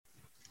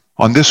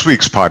On this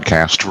week's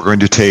podcast, we're going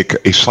to take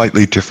a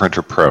slightly different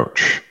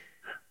approach.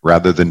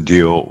 Rather than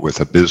deal with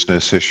a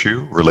business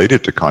issue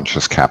related to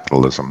conscious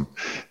capitalism,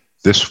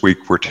 this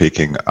week we're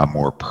taking a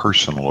more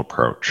personal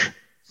approach.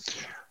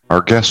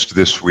 Our guest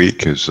this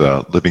week is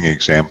a living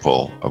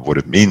example of what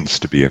it means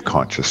to be a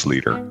conscious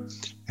leader,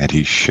 and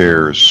he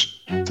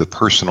shares the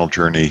personal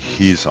journey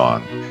he's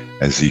on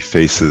as he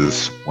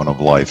faces one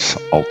of life's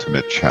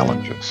ultimate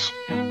challenges.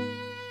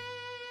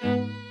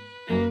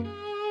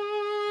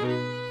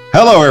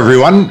 Hello,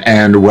 everyone,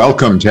 and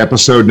welcome to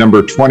episode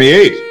number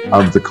 28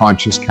 of The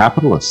Conscious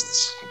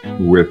Capitalists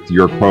with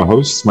your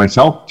co-hosts,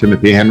 myself,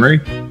 Timothy Henry,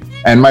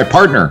 and my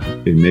partner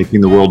in making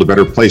the world a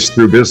better place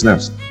through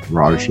business,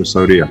 Raj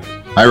Sisodia.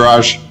 Hi,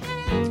 Raj.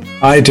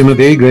 Hi,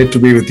 Timothy. Great to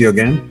be with you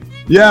again.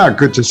 Yeah,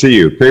 good to see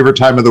you. Favorite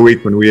time of the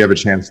week when we have a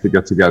chance to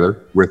get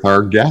together with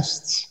our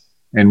guests.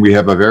 And we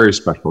have a very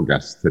special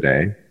guest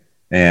today.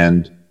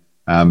 And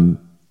do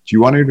you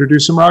want to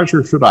introduce him, Raj,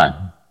 or should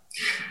I?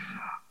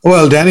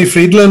 Well, Danny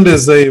Friedland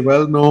is a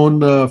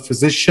well-known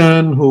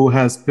physician who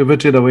has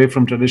pivoted away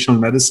from traditional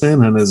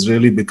medicine and has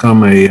really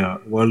become a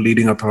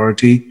world-leading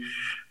authority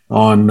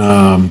on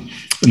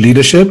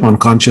leadership, on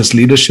conscious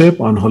leadership,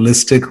 on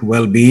holistic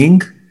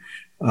well-being,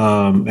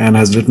 and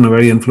has written a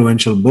very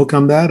influential book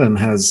on that and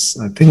has,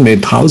 I think,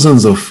 made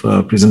thousands of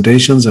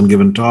presentations and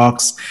given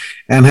talks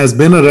and has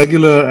been a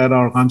regular at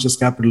our Conscious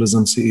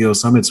Capitalism CEO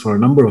Summits for a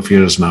number of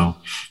years now,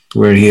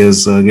 where he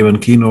has given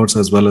keynotes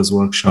as well as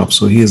workshops.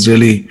 So he is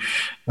really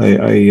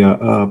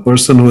a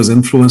person who has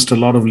influenced a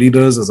lot of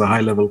leaders as a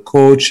high-level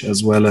coach,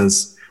 as well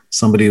as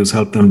somebody who's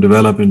helped them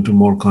develop into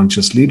more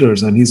conscious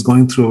leaders. And he's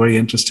going through a very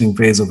interesting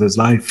phase of his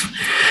life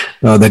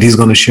that he's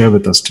going to share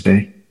with us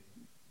today.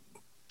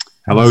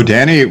 Hello,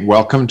 Danny.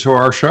 Welcome to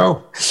our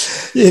show.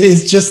 It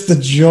is just the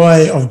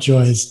joy of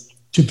joys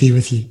to be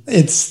with you.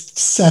 It's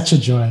such a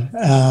joy.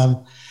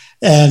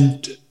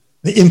 And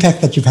the impact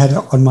that you've had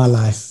on my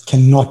life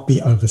cannot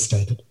be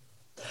overstated.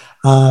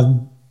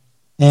 And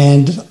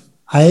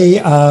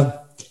I,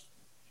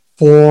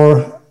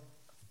 for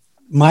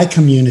my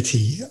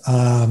community,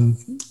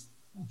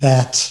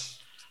 that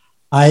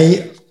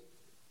I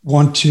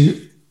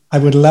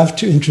would love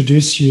to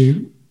introduce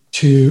you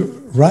to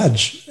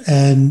Raj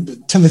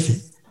and Timothy.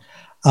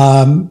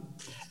 And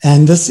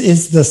this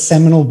is the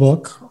seminal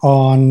book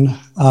on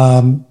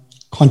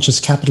conscious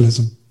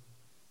capitalism,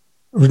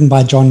 written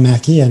by John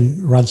Mackey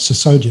and Raj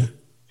Sisodia.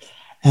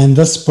 And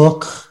this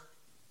book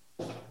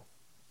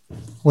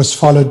was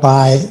followed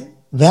by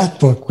that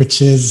book,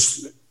 which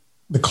is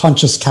the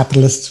Conscious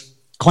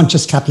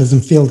Capitalism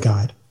Field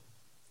Guide,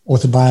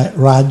 authored by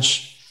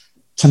Raj,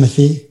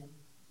 Timothy,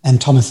 and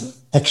Thomas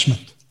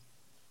Eckschmidt.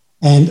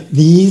 And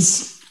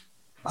these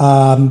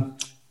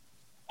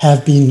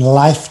have been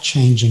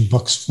life-changing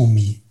books for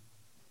me.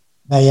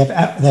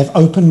 They've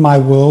opened my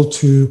world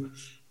to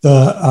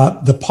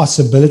the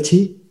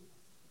possibility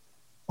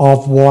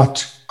of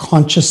what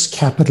conscious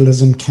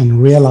capitalism can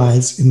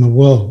realize in the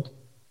world.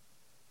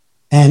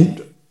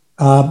 And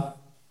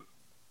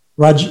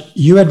Raj,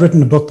 you had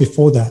written a book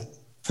before that,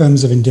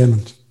 Terms of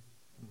Endearment.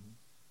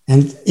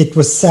 And it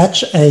was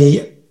that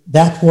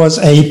was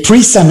a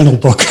pre-seminal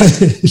book,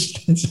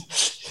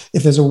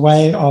 if there's a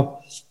way of,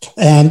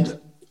 and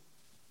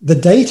the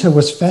data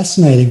was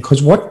fascinating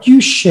because what you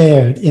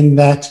shared in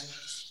that,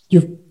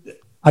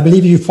 I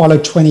believe you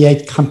followed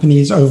 28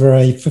 companies over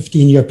a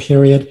 15-year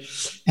period,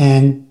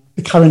 and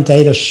the current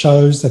data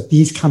shows that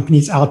these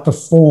companies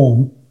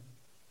outperform,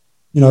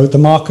 the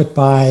market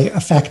by a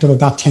factor of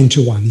about 10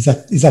 to 1. Is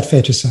that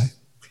fair to say?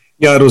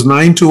 Yeah, it was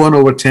 9 to 1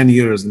 over 10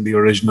 years in the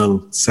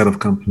original set of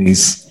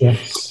companies.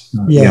 Yes.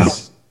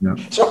 Yes. Yeah.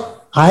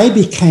 So I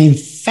became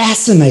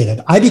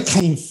fascinated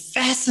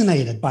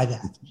by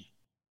that.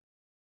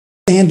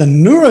 And the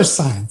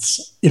neuroscience,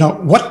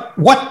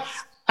 what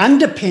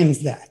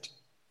underpins that.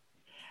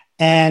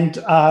 And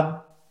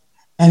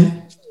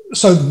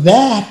so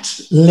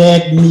that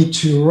led me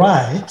to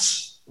write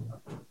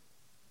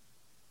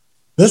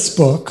this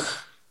book,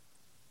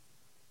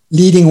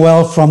 Leading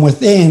Well from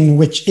Within,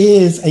 which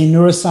is a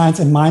neuroscience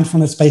and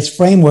mindfulness-based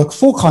framework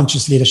for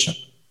conscious leadership.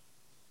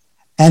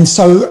 And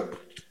so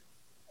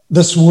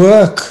this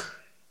work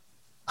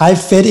I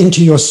fed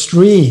into your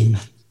stream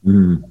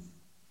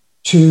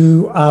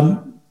to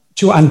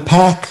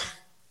unpack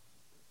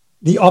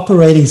the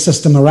operating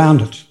system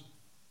around it.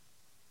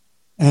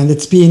 And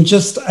it's been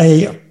just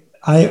I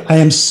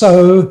am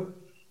so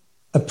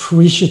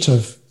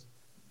appreciative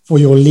for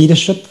your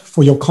leadership,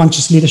 for your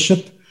conscious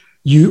leadership.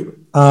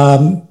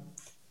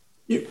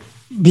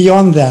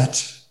 Beyond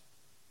that,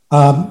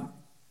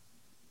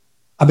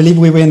 I believe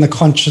we were in the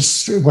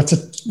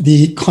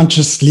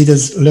Conscious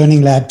Leaders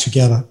Learning Lab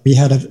together. We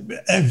had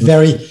a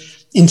very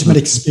intimate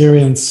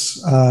experience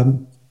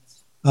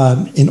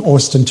in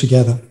Austin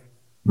together.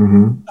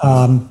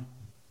 Mm-hmm.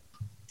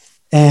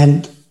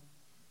 And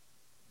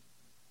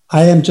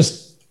I am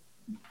just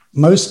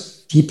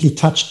most deeply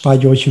touched by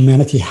your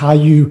humanity, how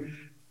you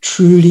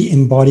truly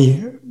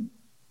embody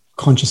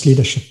conscious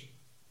leadership.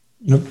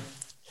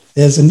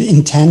 There's an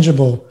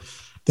intangible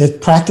There's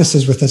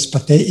practices with this,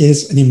 but there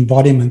is an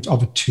embodiment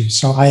of it too.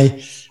 So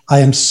I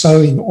am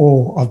so in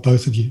awe of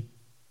both of you.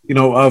 You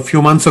know, a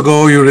few months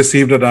ago, you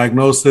received a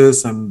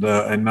diagnosis, and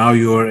now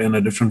you're in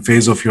a different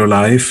phase of your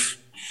life,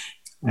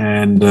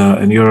 and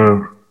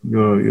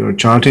you're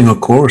charting a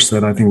course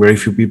that I think very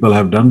few people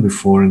have done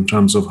before in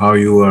terms of how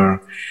you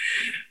are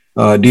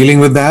dealing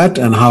with that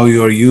and how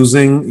you are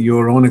using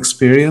your own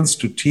experience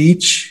to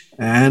teach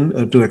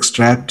and to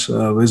extract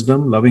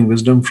wisdom, loving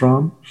wisdom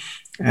from,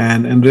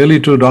 and really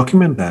to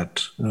document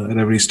that at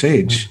every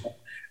stage.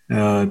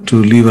 To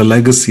leave a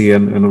legacy,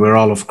 and we're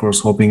all, of course,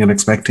 hoping and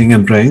expecting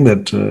and praying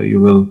that you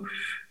will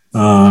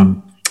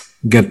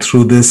get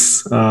through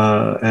this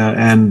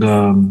and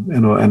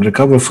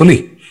recover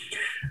fully.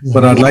 Yeah.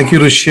 But I'd like you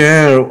to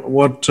share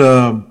what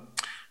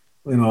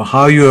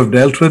how you have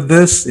dealt with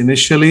this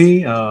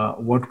initially,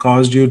 what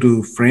caused you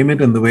to frame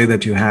it in the way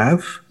that you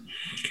have,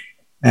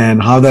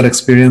 and how that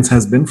experience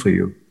has been for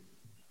you,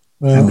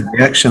 and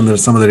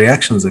some of the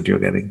reactions that you're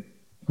getting.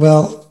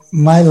 Well,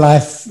 my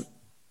life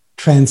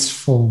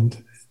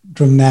transformed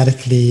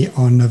dramatically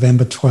on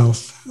November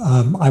 12th.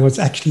 I was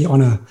actually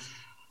on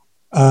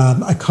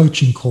a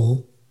coaching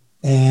call,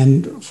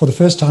 and for the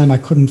first time, I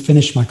couldn't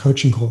finish my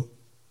coaching call.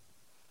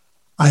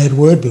 I had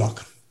word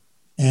block,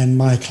 and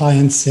my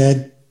client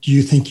said, "Do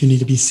you think you need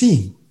to be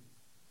seen?"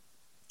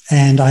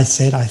 And I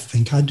said, "I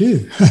think I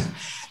do."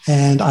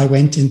 And I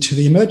went into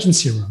the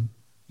emergency room.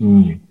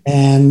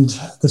 And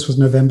this was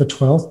November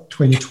 12th,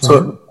 2012.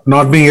 So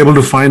not being able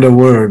to find a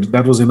word,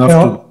 that was enough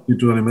to get you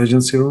to an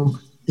emergency room?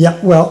 Yeah,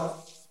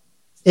 well,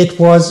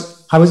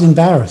 I was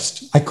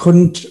embarrassed.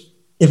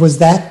 It was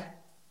that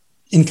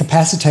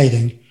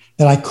incapacitating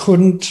that I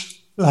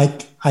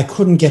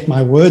couldn't get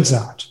my words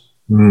out.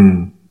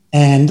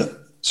 And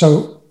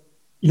so,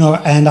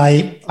 and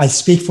I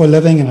speak for a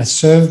living and I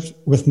serve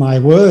with my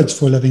words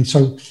for a living.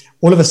 So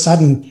all of a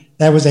sudden,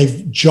 there was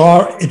a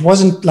jar. It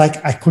wasn't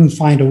like I couldn't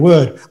find a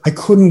word. I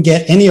couldn't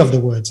get any of the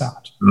words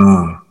out.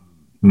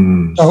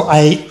 So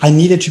I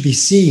needed to be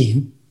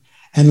seen.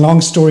 And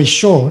long story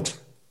short,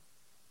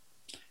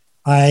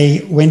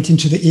 I went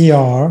into the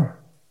ER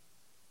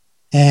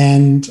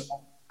and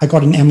I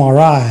got an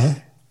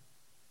MRI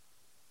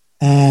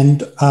and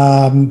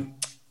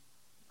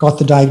got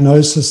the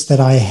diagnosis that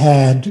I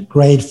had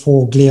grade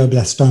 4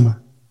 glioblastoma.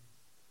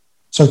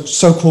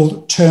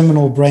 So-called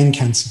terminal brain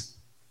cancer.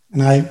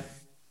 And I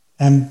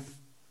am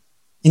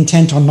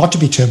intent on not to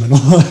be terminal.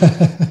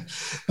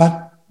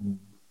 But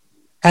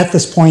at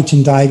this point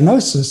in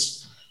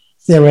diagnosis,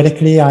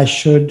 theoretically, I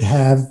should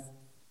have,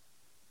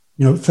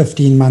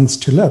 15 months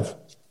to live.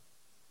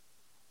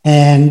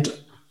 And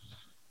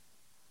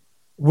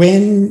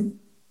when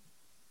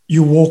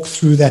you walk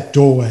through that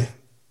doorway,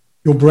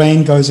 your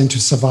brain goes into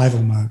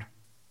survival mode.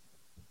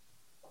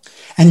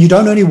 And you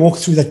don't only walk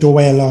through that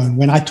doorway alone.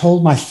 When I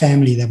told my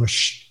family,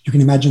 you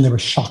can imagine they were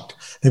shocked.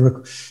 They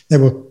were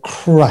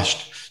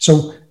crushed.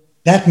 So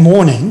that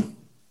morning,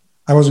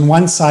 I was on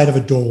one side of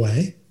a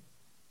doorway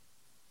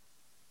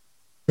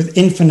with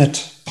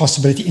infinite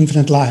possibility,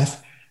 infinite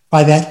life.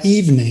 By that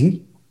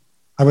evening,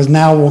 I was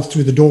now walked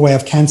through the doorway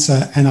of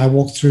cancer, and I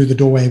walked through the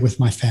doorway with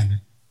my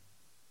family.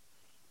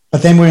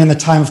 But then we're in the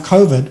time of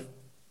COVID,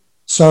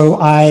 so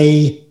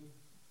I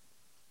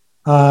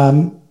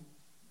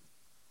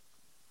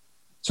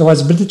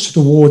was admitted to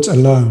the wards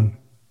alone,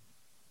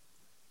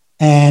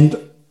 and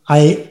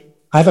I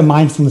have a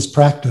mindfulness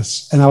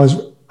practice, and I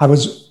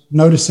was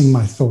noticing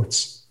my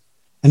thoughts,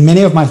 and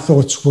many of my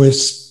thoughts were,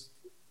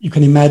 you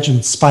can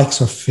imagine, spikes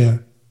of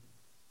fear.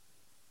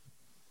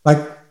 Like,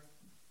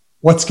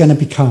 what's going to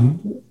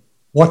become?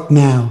 What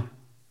now?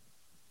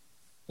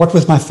 What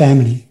with my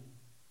family?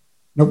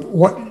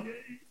 What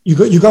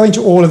you go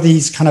into all of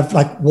these kind of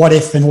like what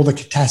if and all the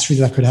catastrophes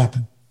that could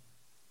happen.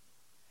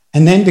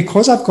 And then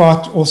because I've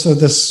got also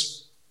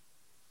this,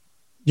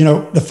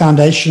 the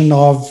foundation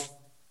of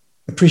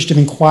appreciative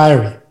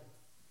inquiry.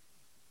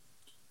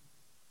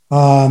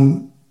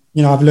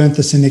 I've learned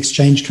this in the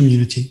exchange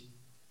community.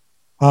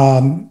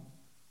 I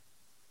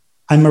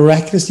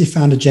miraculously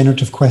found a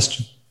generative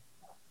question.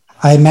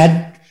 I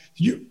met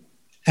you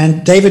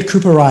and David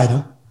Cooper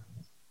Ryder,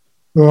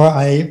 who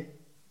I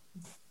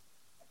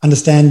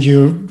understand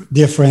you're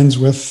dear friends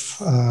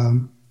with,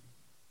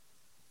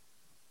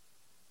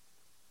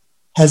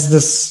 has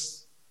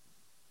this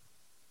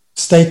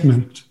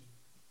statement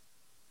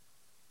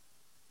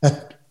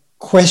that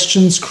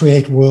questions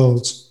create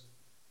worlds.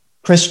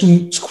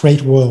 Questions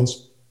create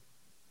worlds.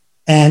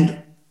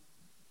 And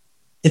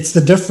it's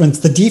the difference,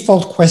 the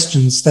default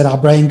questions that our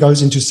brain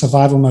goes into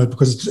survival mode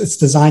because it's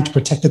designed to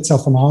protect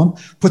itself from harm,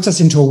 puts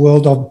us into a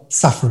world of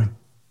suffering.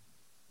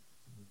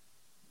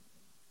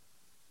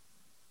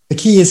 The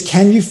key is,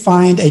 can you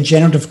find a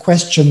generative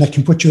question that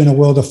can put you in a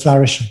world of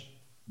flourishing?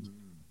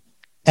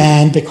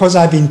 And because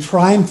I've been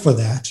primed for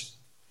that,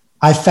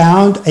 I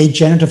found a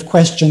generative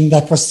question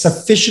that was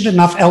sufficient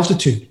enough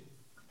altitude.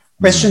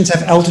 Questions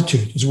have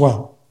altitude as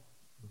well.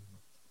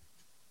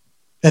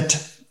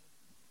 That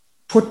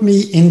put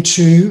me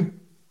into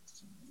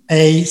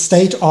a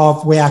state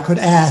of where I could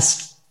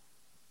ask,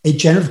 a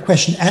generative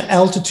question at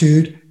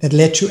altitude that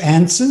led to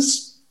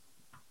answers,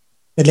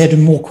 that led to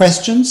more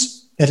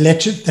questions,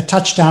 that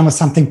touched down with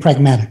something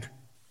pragmatic.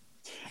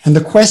 And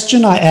the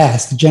question I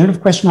asked, the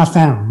generative question I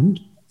found,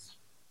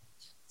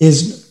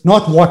 is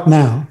not what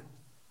now,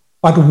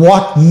 but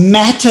what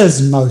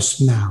matters most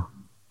now.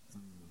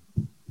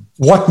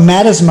 What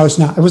matters most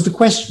now? It was the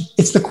question.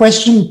 It's the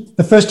question.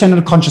 The first tenet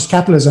of conscious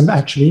capitalism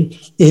actually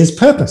is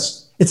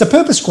purpose. It's a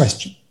purpose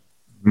question.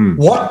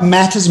 What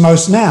matters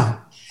most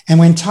now? And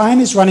when time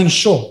is running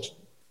short,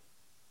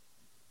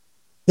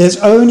 there's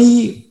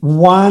only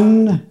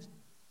one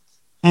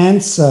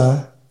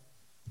answer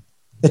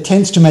that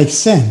tends to make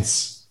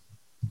sense.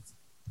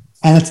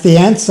 And it's the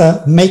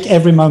answer, make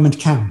every moment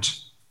count.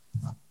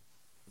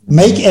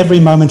 Make every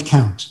moment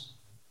count.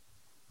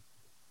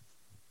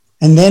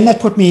 And then that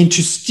put me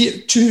into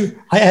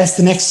I asked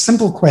the next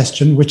simple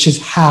question, which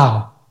is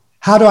how?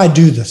 How do I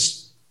do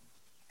this?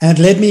 And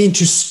it led me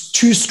into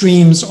two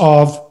streams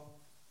of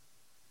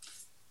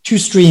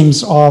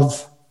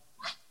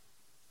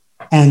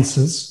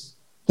answers.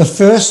 The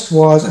first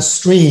was a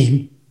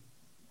stream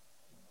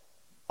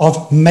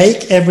of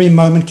make every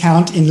moment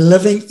count in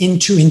living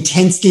into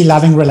intensely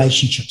loving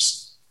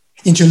relationships,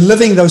 into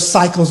living those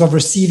cycles of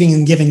receiving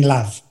and giving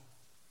love.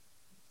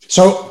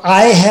 So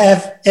I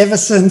have, ever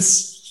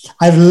since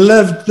I've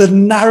lived the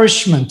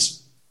nourishment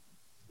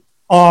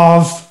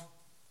of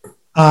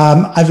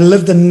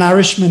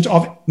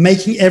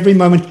making every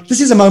moment. This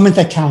is a moment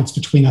that counts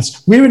between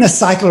us. We're in a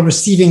cycle of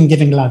receiving and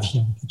giving love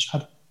here with each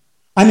other.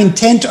 I'm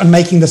intent on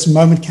making this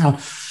moment count.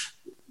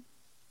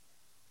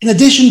 In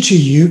addition to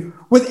you,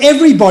 with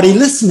everybody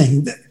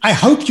listening, I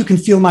hope you can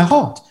feel my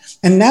heart.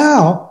 And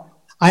now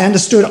I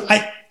understood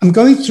I'm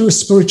going through a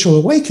spiritual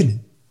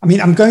awakening. I mean,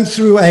 I'm going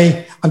through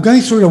an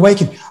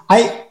awakening.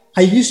 I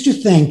used to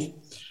think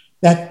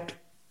that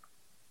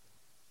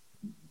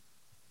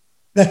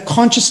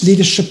conscious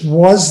leadership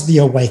was the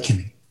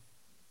awakening,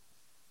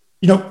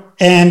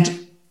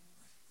 and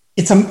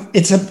it's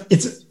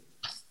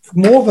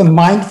more of a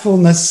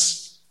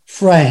mindfulness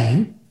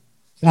frame,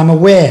 and I'm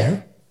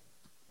aware.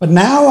 But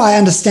now I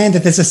understand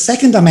that there's a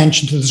second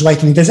dimension to this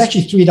awakening. There's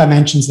actually 3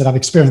 dimensions that I've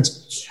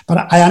experienced.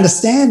 But I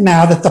understand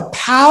now that the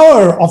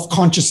power of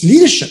conscious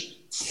leadership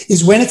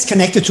is when it's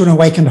connected to an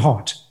awakened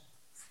heart.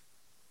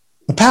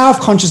 The power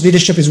of conscious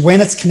leadership is when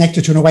it's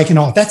connected to an awakened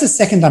heart. That's the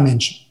second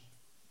dimension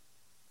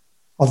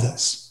of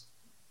this.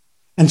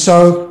 And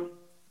so,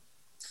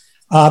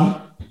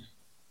 and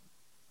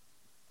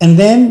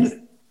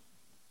then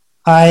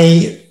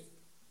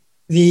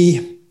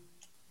the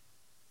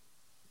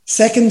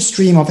second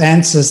stream of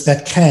answers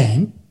that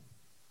came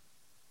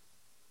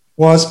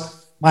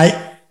was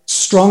my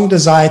strong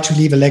desire to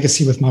leave a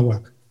legacy with my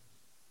work.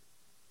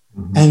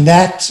 Mm-hmm. And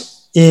that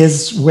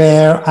is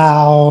where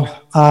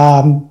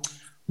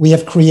we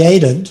have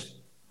created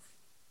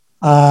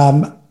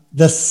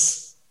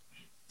this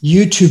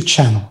YouTube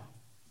channel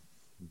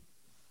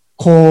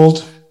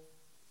called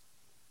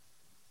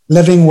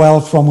Living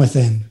Well From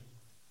Within.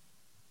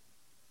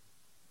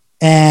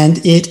 And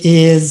it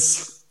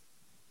is,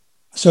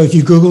 so if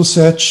you Google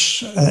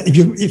search,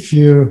 if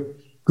you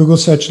Google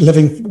search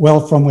Living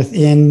Well From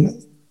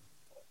Within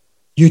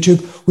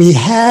YouTube, we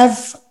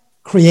have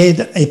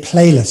created a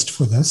playlist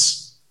for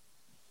this.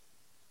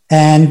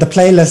 And the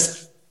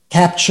playlist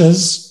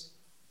captures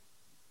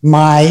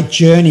my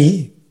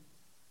journey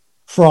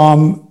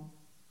from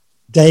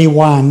day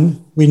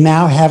one. We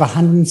now have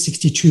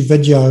 162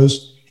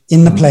 videos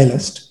in the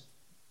playlist.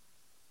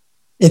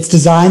 It's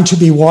designed to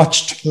be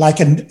watched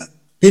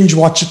binge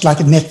watch it like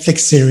a Netflix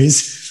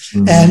series.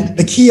 Mm-hmm. And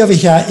the key over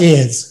here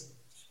is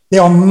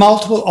there are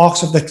multiple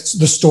arcs of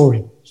the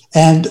story.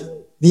 And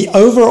the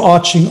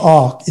overarching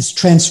arc is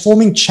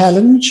transforming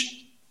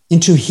challenge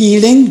into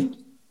healing,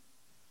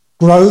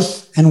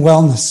 growth, and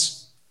wellness.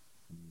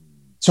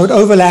 So it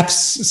overlaps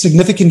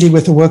significantly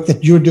with the work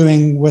that you're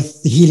doing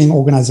with the healing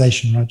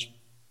organization, Raj.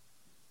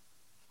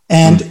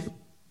 And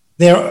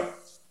there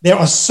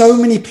are so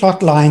many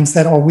plot lines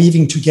that are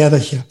weaving together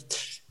here.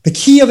 The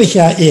key over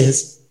here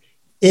is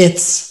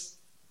it's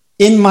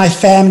in our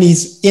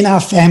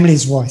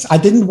family's voice. I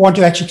didn't want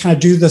to actually kind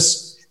of do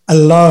this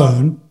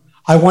alone.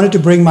 I wanted to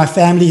bring my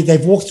family,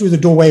 they've walked through the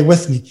doorway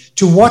with me,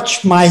 to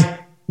watch my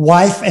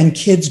wife and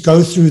kids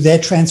go through their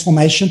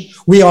transformation.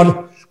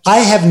 I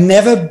have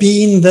never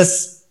been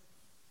this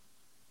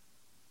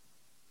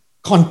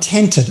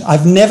contented.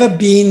 I've never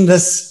been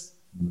this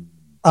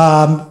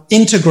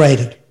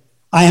integrated.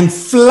 I am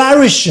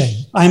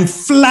flourishing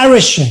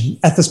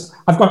at this.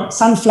 I've got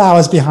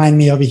sunflowers behind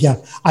me over here.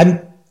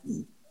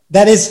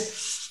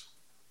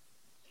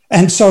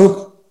 And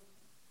so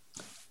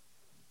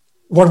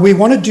what we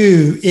want to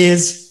do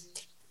is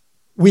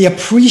we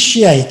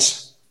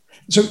appreciate.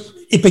 So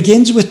it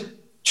begins with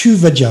 2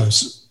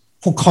 videos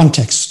for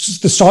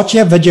context. The start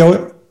here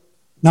video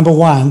number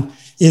 1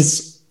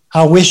 is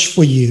our wish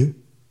for you.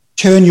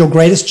 Turn your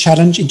greatest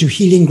challenge into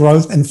healing,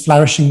 growth, and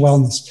flourishing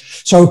wellness.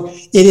 So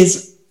it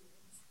is,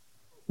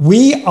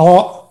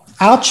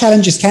 our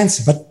challenge is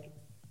cancer, but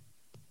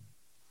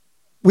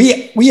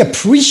we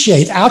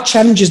appreciate our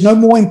challenge is no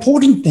more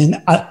important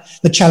than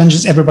the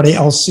challenges everybody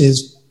else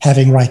is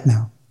having right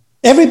now.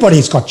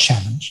 Everybody's got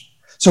challenge.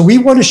 So we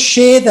want to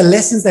share the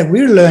lessons that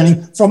we're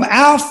learning from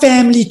our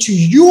family to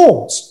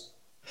yours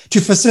to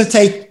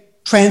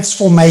facilitate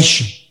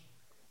transformation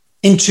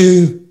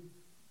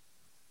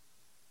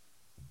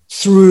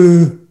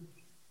through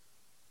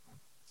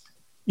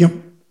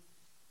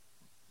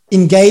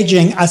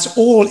engaging us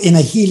all in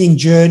a healing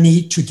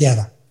journey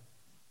together.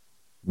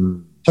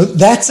 So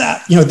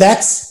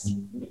that's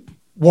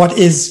what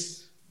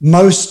is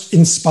most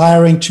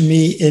inspiring to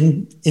me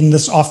in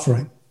this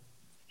offering.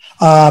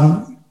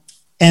 And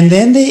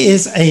then there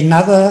is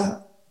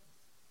another,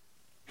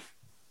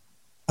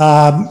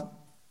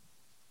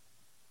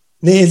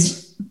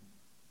 there's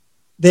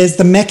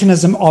the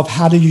mechanism of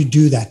how do you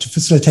do that to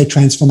facilitate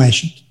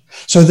transformation.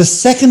 So the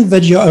second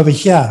video over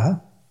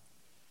here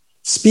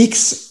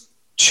speaks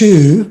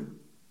to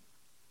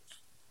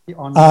the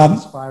ongoing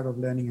spiral of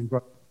learning and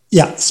growth.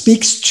 Yeah,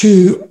 speaks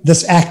to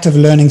this active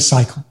learning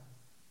cycle.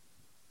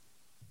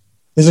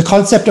 There's a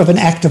concept of an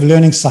active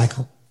learning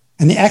cycle,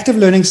 and the active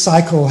learning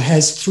cycle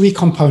has 3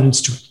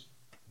 components to it.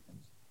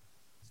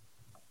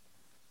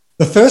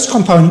 The first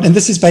component, and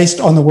this is based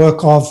on the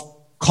work of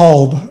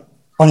Kolb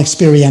on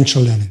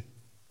experiential learning.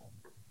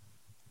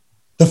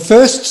 The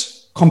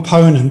first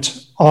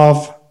component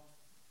of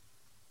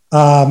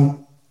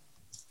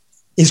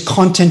is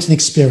content and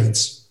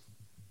experience.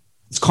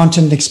 It's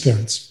content and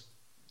experience.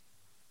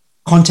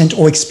 Content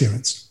or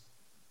experience.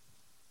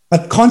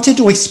 But content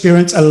or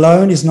experience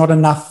alone is not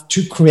enough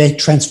to create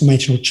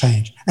transformational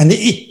change. And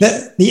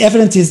the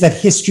evidence is that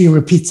history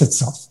repeats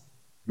itself.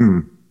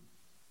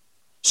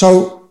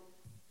 So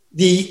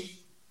the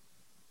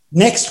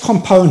next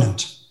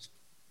component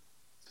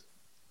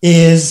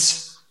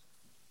is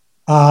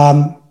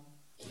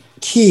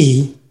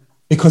key,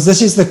 because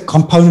this is the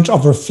component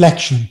of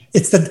reflection.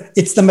 It's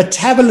the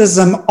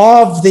metabolism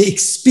of the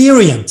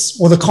experience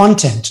or the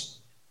content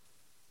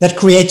that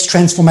creates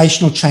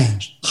transformational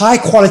change. High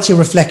quality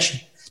reflection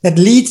that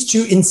leads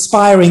to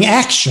inspiring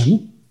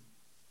action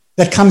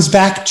that comes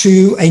back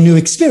to a new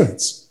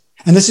experience.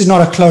 And this is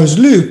not a closed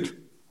loop.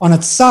 On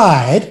its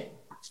side,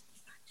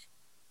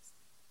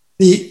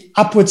 the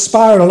upward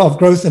spiral of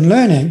growth and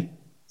learning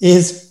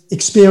is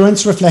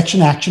experience,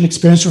 reflection, action,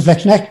 experience,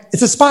 reflection, action.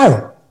 It's a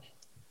spiral,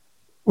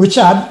 which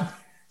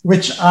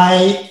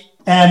I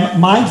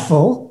am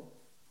mindful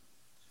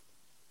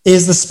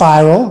is the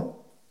spiral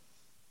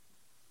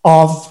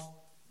of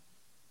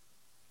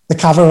the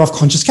cover of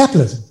Conscious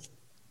Capitalism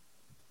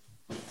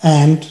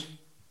and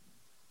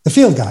the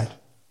field guide.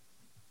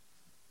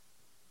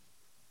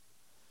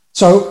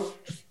 So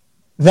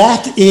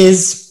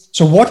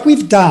what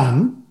we've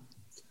done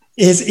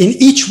is in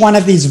each one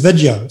of these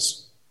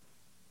videos,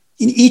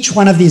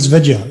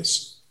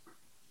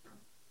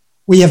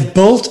 we have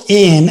built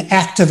in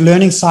active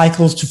learning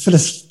cycles to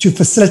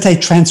facilitate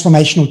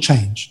transformational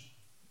change.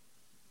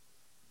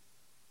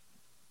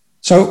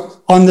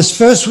 So on this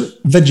first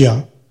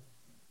video,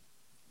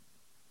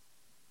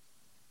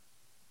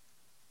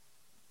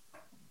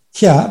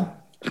 here,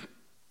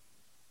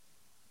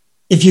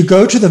 if you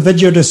go to the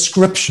video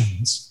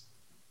descriptions,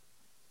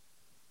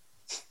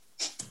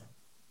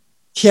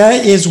 here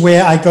is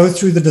where I go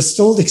through the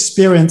distilled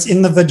experience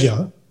in the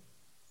video,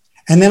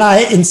 and then I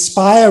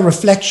inspire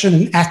reflection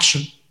and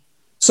action.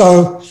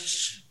 So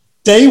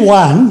day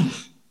 1,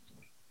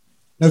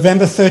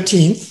 November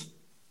 13th,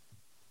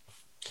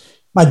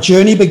 my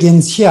journey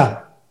begins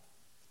here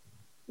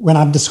when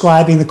I'm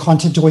describing the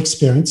content or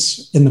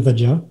experience in the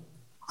video.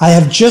 I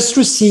have just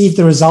received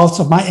the results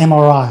of my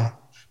MRI.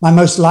 My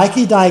most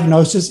likely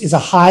diagnosis is a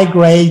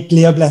high-grade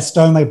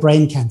glioblastoma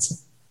brain cancer.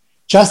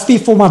 Just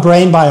before my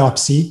brain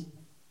biopsy,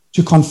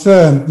 to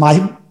confirm,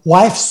 my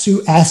wife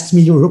Sue asked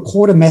me to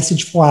record a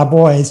message for our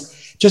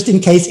boys just in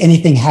case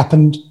anything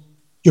happened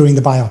during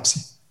the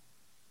biopsy.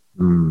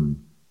 And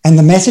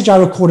the message I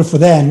recorded for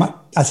them,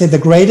 I said, the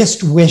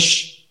greatest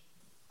wish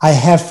I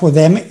have for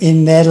them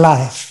in their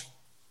life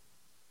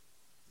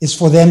is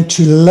for them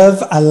to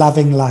live a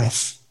loving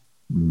life.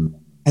 And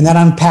that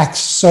unpacks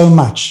so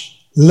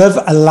much. Live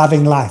a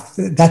loving life.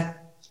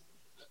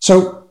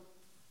 So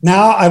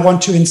now I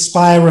want to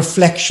inspire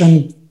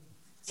reflection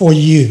for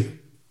you.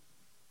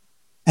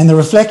 And the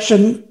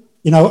reflection,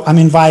 I'm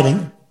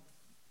inviting.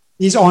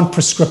 These aren't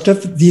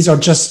prescriptive. These are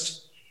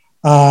just,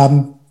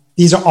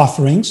 these are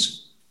offerings.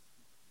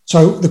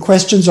 So the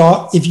questions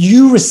are, if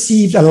you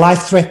received a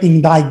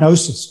life-threatening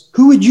diagnosis,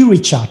 who would you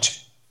reach out to?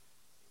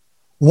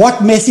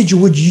 What message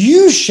would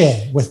you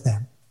share with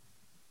them?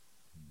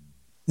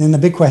 And the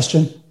big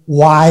question,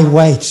 why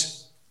wait?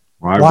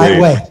 Why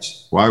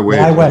wait? Why wait?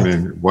 I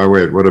mean, why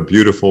wait? What a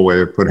beautiful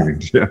way of putting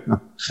it. Yeah.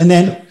 And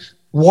then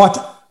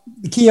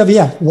the key of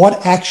here,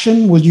 what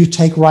action will you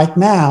take right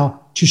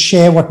now to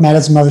share what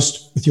matters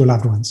most with your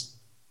loved ones?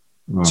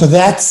 Oh. So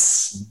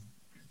that's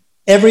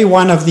every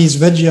one of these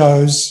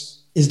videos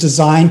is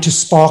designed to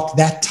spark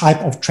that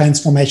type of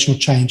transformational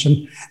change.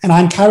 And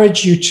I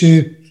encourage you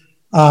to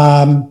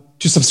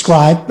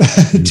subscribe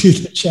to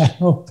the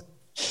channel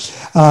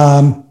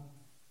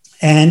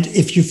And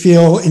if you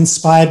feel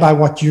inspired by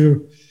what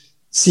you're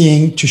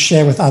seeing, to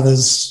share with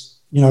others,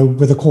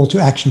 with a call to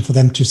action for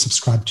them to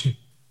subscribe to.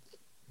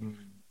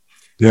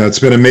 Yeah, it's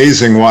been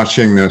amazing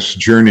watching this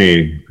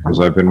journey, because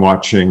I've been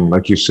watching,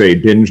 like you say,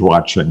 binge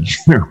watching.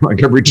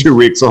 Like every 2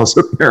 weeks I'll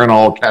sit there and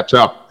I'll catch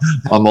up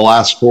on the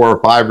last 4 or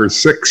 5 or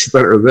 6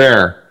 that are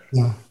there.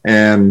 Yeah.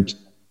 And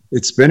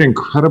it's been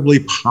incredibly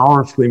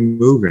powerfully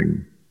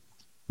moving,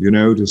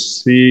 to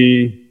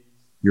see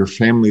your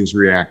family's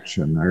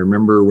reaction. I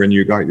remember when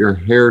you got your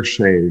hair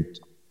shaved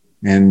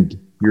and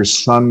your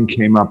son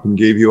came up and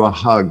gave you a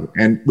hug.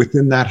 And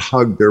within that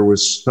hug, there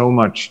was so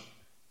much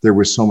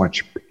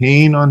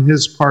pain on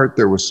his part,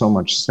 there was so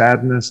much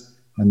sadness,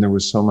 and there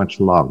was so much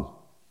love,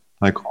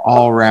 like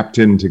all wrapped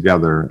in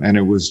together. And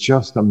it was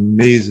just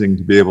amazing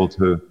to be able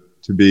to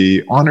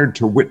be honored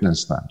to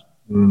witness that.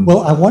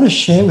 Well, I want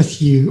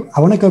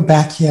to go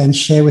back here and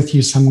share with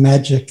you some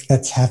magic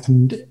that's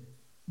happened.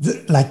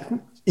 This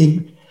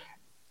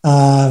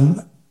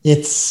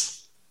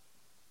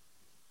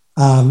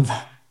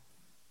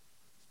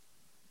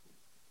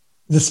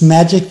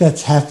magic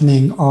that's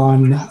happening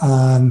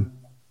on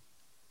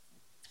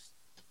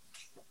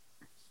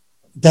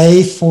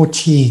day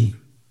 14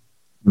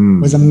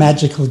 was a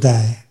magical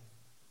day.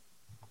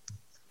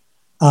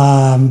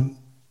 So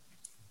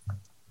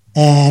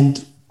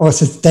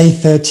it's day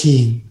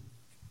 13.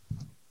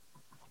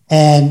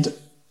 And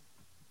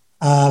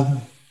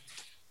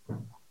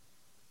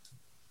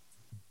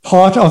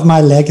part of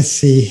my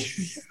legacy,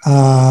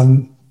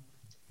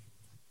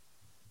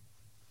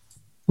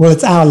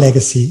 it's our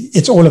legacy,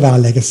 it's all of our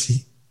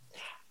legacy,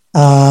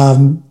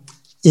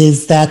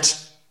 is that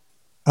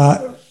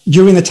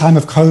during the time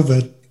of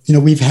COVID,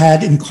 we've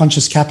had in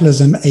Conscious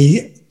Capitalism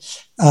a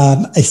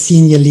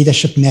senior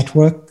leadership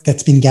network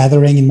that's been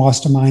gathering and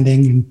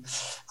masterminding,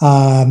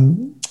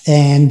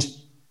 and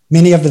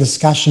many of the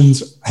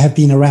discussions have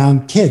been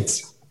around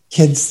kids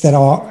that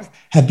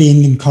have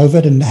been in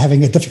COVID and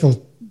having a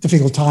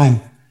difficult time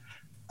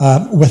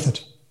with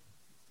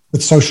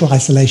social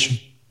isolation.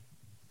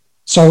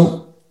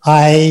 So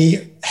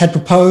I had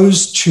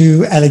proposed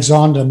to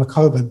Alexander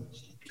McCoben,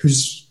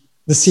 who's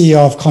the CEO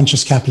of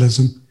Conscious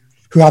Capitalism,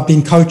 who I've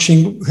been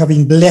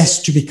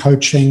blessed to be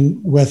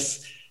co-coaching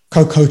with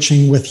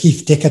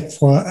Heath Dickett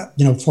for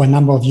a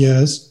number of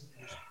years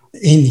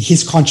in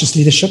his conscious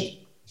leadership.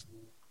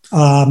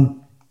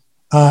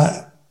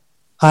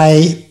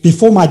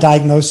 Before my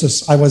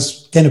diagnosis, I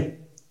was going to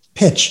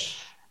pitch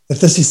that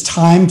this is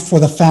time for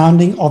the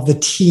founding of the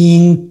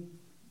teen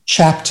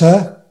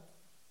chapter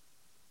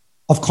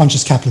of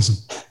Conscious Capitalism.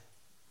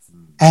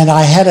 And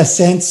I had a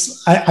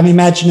sense, I'm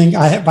imagining,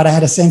 but I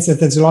had a sense that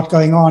there's a lot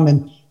going on.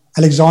 And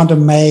Alexander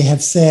may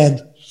have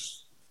said,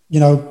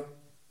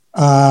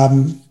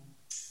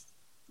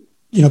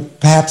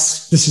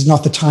 perhaps this is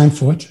not the time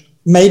for it.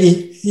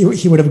 Maybe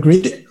he would have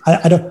agreed.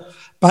 I don't.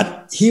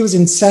 But he was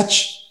in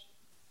such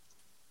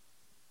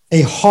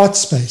a heart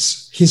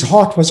space. His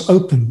heart was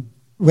open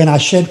when I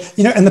shared,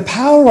 and the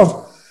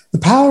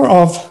power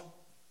of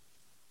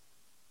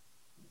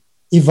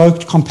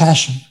evoked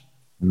compassion.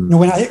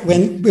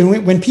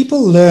 When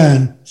people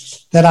learn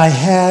that I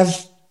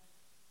have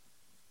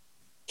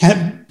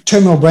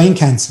terminal brain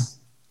cancer,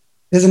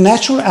 there's a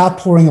natural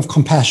outpouring of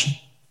compassion.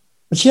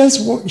 But here's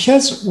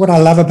what I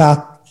love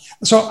about.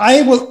 So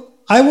I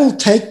will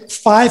take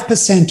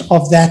 5%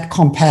 of that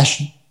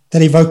compassion,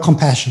 that evoked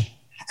compassion,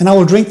 and I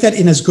will drink that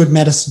in as good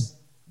medicine.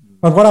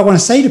 But what I want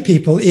to say to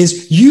people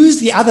is use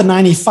the other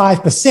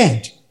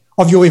 95%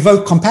 of your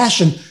evoked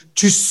compassion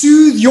to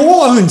soothe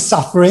your own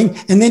suffering,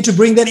 and then to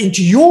bring that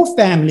into your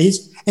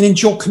families and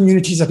into your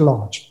communities at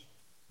large.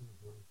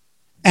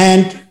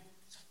 And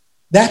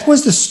that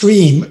was the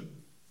stream,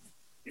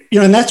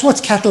 and that's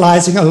what's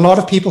catalyzing a lot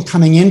of people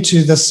coming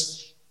into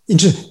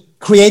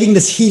creating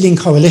this healing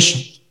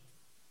coalition.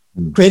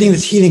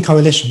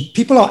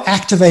 People are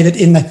activated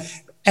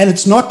and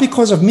it's not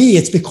because of me,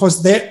 it's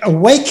because they're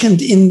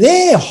awakened in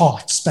their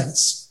heart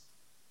space.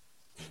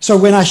 So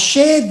when I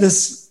shared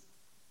this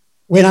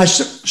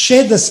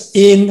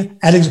in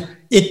Alex,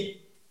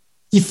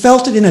 he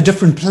felt it in a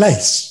different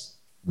place.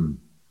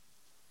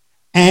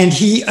 And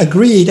he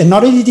agreed, and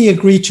not only did he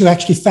agree to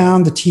actually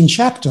found the teen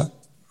chapter,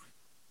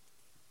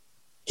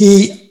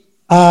 he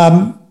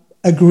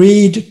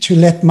agreed to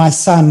let my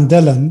son,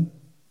 Dylan,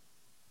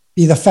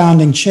 be the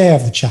founding chair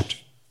of the chapter.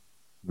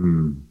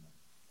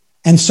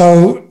 And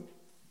so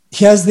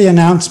here's the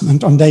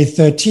announcement on day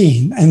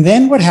 13. And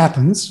then what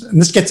happens, and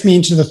this gets me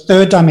into the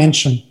third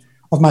dimension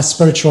of my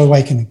spiritual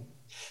awakening.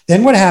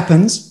 Then what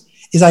happens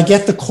is I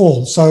get the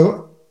call.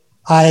 So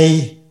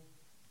I'm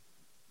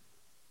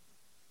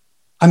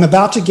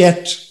about to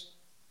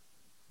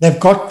they've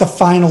got the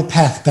final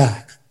path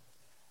back.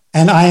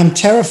 And I am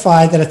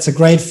terrified that it's a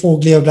grade 4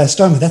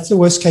 glioblastoma. That's the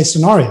worst case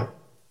scenario.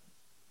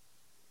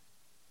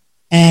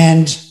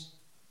 And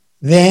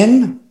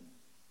then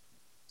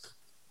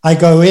I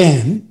go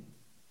in,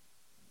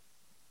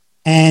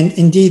 and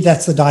indeed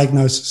that's the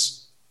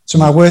diagnosis. So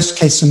my worst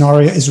case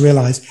scenario is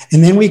realized.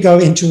 And then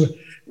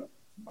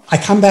I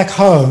come back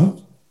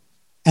home,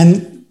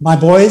 And my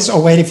boys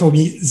are waiting for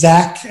me,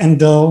 Zach and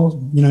Bill,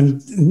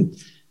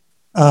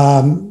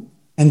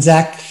 and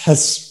Zach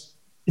has,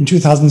 in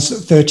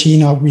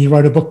 2013, we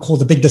wrote a book called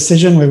The Big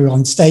Decision, where we were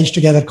on stage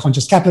together at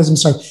Conscious Capitalism.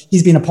 So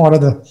he's been a part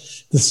of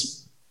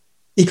this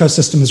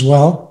ecosystem as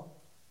well.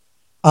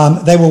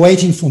 They were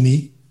waiting for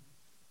me,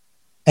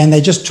 and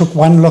they just took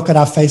one look at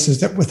our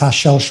faces with our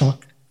shell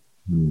shock.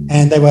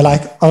 And they were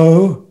like,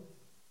 oh,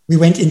 we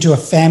went into a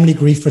family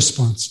grief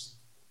response.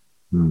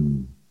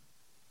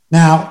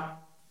 Now,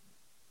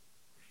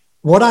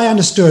 what I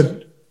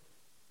understood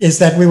is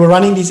that we were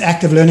running these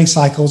active learning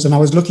cycles, and I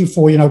was looking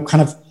for,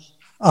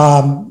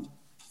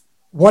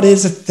 what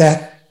is it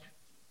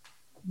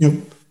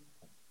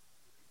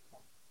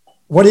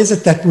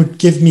that would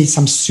give me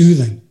some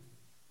soothing?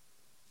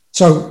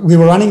 So we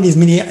were running these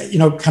mini,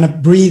 kind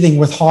of breathing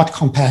with heart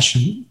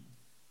compassion.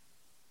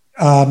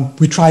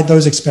 We tried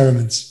those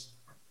experiments.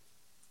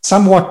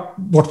 Somewhat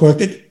what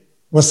worked, it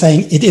was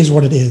saying it is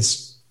what it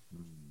is.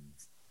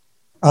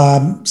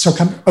 So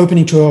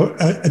opening to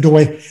a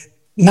doorway.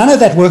 None of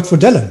that worked for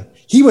Dylan.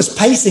 He was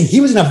pacing.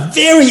 He was in a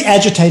very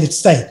agitated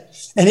state.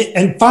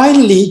 And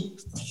finally,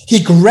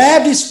 he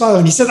grabbed his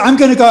phone. He said, I'm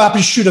going to go up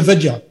and shoot a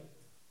video.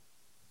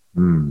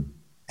 And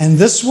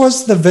this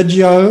was the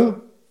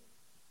video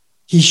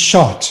he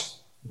shot.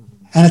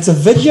 And it's a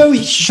video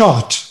he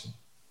shot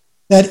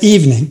that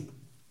evening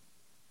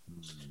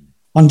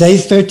on day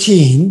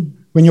 13,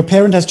 when your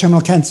parent has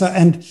terminal cancer,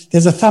 and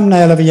there's a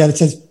thumbnail over here that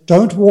says,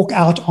 don't walk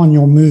out on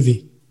your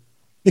movie.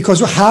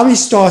 Because how he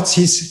starts,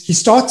 he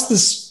starts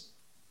this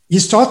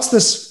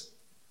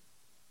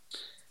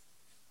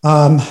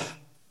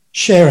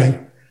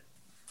sharing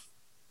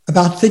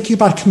about thinking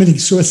about committing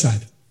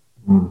suicide.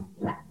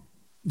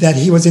 That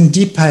he was in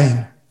deep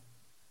pain.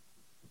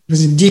 He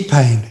was in deep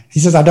pain.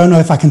 He says, I don't know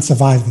if I can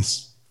survive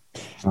this.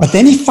 But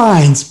then he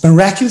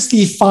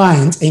miraculously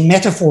finds a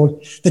metaphor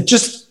that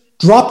just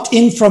dropped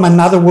in from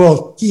another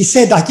world. He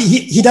said, like,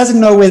 he doesn't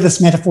know where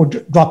this metaphor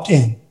dropped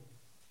in.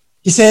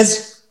 He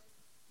says,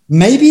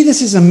 maybe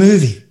this is a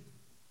movie.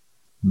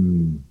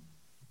 And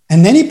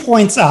then he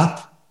points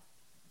up,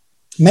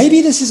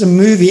 maybe this is a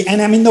movie,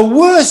 and I'm in the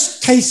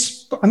worst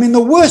place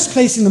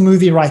in the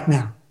movie right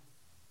now.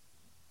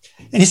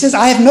 And he says,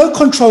 I have no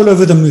control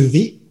over the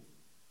movie.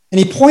 And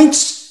he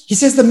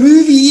says the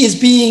movie is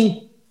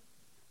being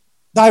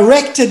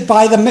directed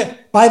by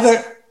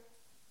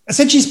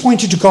essentially he's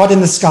pointed to God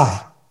in the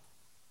sky.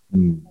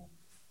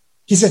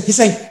 He's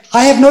saying,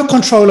 I have no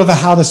control over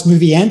how this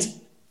movie ends.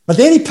 But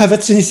then he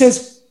pivots and he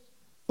says,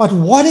 but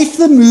what if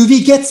the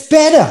movie gets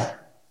better?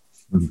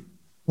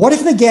 What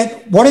if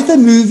the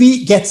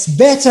movie gets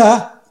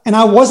better and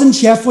I wasn't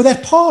here for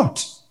that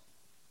part?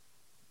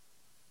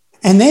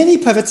 And then he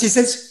pivots.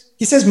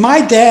 He says,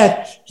 my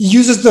dad, he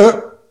uses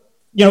the,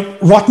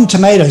 Rotten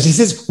Tomatoes. He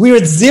says, we're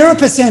at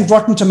 0%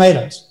 Rotten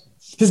Tomatoes.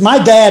 Because my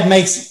dad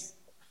makes,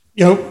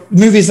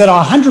 movies that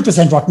are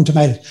 100% Rotten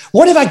Tomatoes.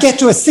 What if I get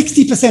to a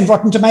 60%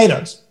 Rotten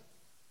Tomatoes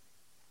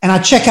and I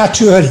check out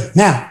too early?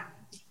 Now,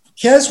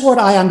 here's what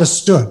I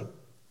understood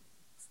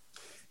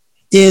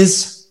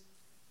is,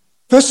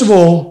 first of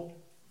all,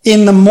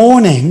 in the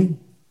morning,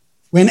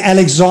 when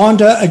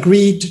Alexander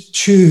agreed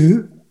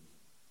to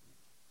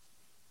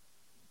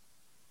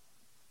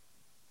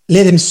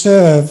let him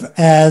serve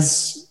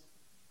as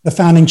the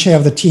founding chair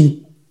of the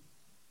teen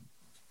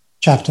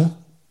chapter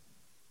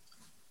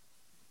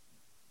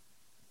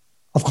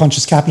of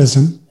Conscious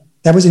Capitalism,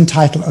 that was in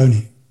title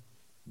only.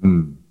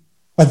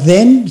 But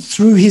then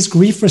through his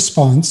grief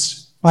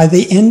response, by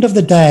the end of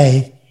the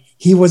day,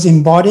 he was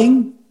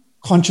embodying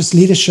conscious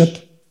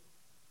leadership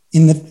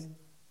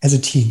as a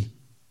team.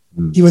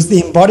 He was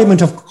the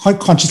embodiment of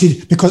conscious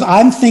leadership, because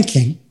I'm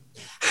thinking,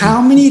 how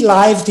many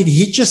lives did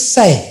he just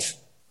save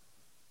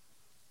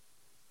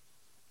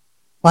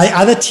by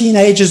other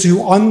teenagers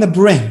who are on the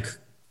brink,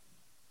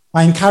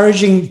 by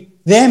encouraging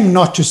them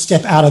not to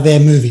step out of their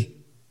movie?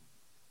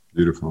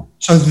 Beautiful.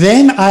 So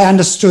then I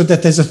understood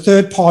that there's a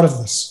third part of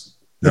this,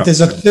 that there's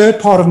a third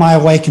part of my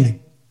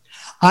awakening.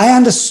 I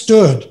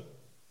understood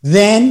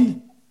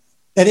then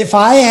that if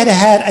I had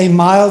had a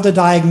milder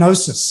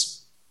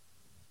diagnosis,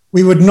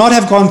 we would not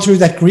have gone through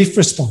that grief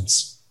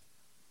response.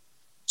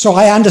 So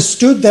I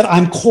understood that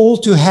I'm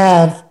called to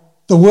have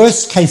the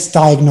worst case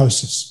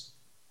diagnosis,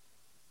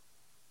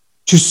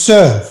 to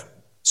serve.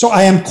 So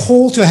I am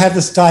called to have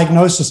this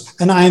diagnosis,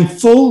 and I am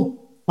full.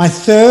 My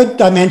third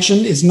dimension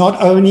is not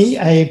only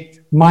a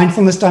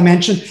mindfulness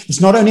dimension,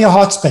 it's not only a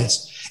heart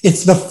space,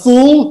 it's the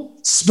full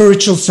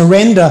spiritual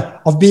surrender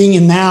of being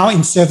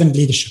in servant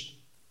leadership.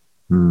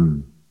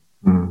 And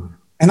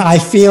I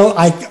feel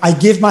I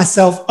give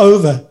myself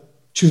over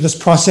to this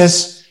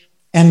process,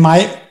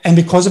 and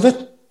because of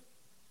it,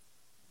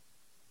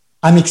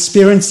 I'm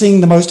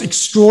experiencing the most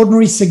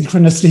extraordinary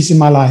synchronicities in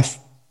my life.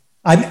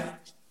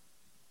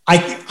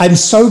 I'm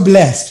so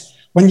blessed.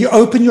 When you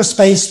open your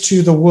space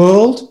to the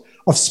world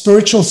of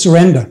spiritual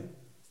surrender,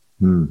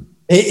 there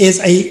is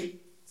a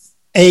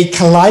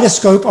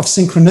kaleidoscope of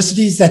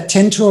synchronicities that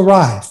tend to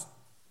arrive.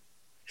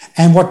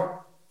 And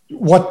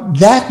what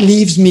that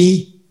leaves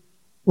me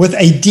with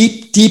a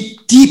deep,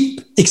 deep,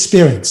 deep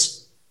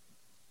experience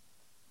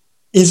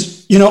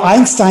is,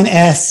 Einstein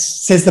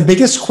says the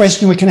biggest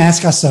question we can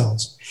ask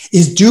ourselves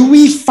is, do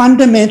we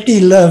fundamentally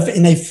live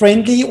in a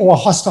friendly or a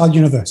hostile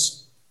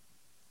universe?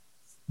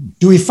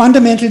 Do we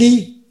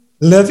fundamentally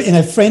live in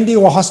a friendly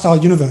or hostile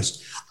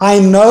universe? I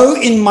know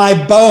in my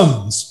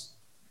bones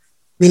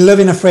we live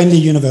in a friendly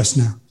universe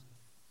now.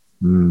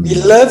 We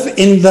live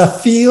in the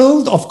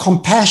field of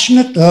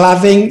compassionate,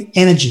 loving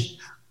energy,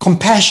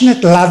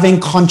 compassionate, loving,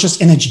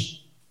 conscious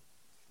energy.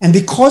 And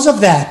because of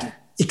that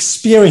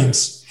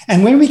experience,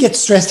 and when we get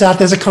stressed out,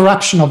 there's a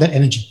corruption of that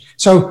energy.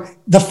 So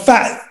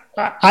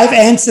I've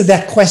answered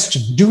that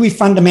question. Do we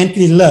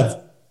fundamentally live?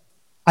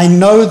 I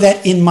know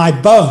that in my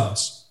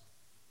bones.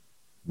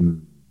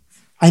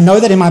 I know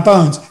that in my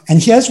bones.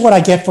 And here's what I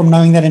get from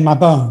knowing that in my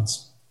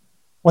bones.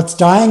 What's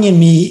dying in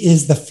me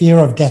is the fear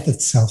of death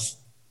itself.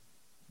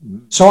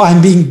 So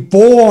I'm being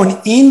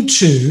born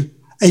into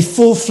a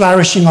full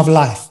flourishing of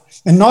life.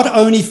 And not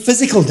only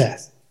physical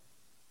death,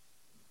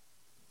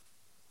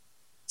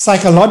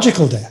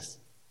 psychological death.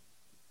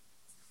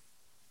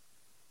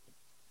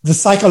 The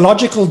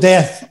psychological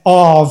death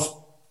of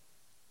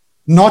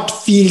not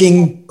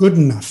feeling good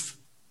enough.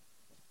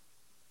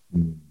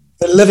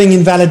 The living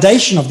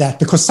invalidation of that,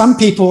 because some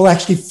people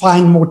actually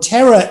find more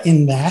terror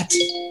in that,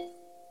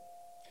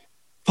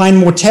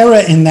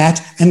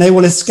 and they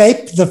will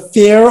escape the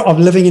fear of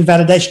living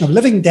invalidation, of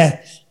living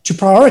death, to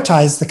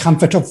prioritize the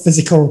comfort of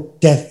physical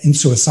death in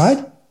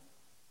suicide,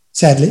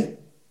 sadly.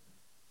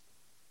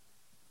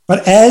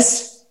 But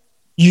as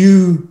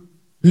you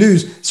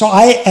lose, so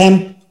I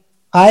am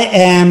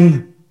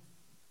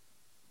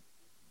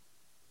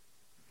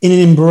in an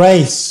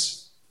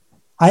embrace.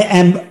 I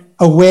am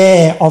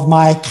aware of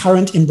my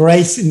current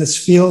embrace in this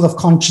field of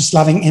conscious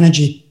loving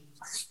energy.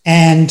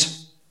 And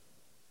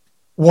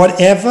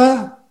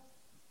whatever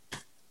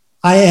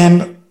I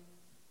am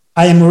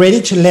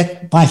ready to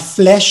let my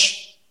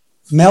flesh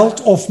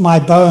melt off my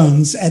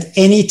bones at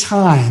any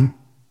time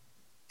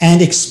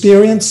and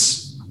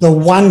experience the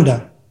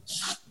wonder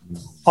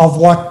of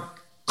what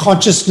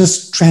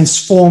consciousness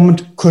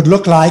transformed could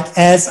look like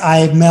as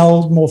I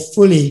meld more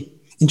fully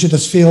into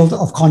this field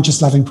of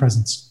conscious loving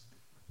presence.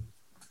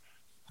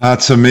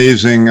 That's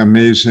amazing,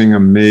 amazing,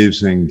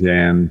 amazing,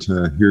 Dan,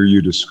 to hear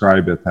you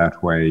describe it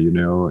that way,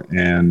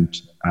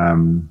 and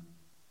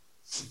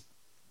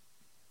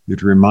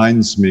it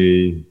reminds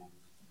me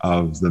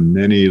of the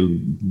many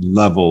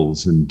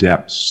levels and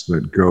depths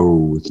that go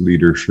with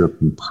leadership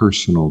and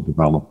personal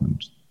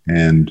development.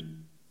 And,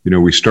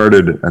 we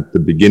started at the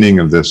beginning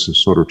of this as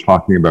sort of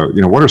talking about,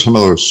 what are some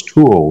of those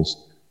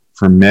tools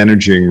for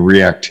managing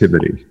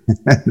reactivity?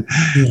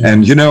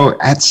 And,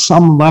 at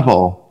some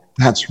level,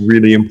 that's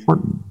really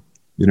important.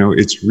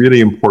 It's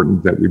really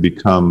important that we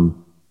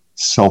become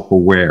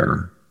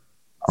self-aware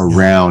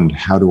around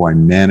how do I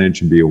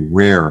manage and be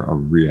aware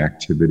of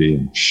reactivity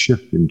and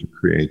shift into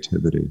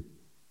creativity.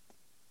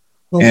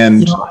 Well,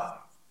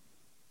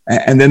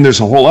 and then there's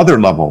a whole other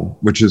level,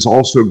 which is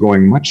also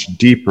going much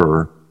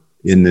deeper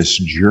in this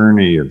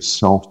journey of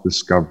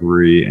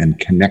self-discovery and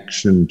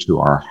connection to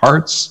our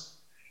hearts,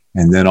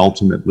 and then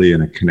ultimately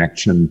in a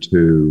connection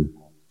to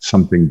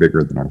something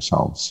bigger than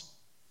ourselves.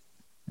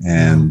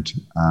 And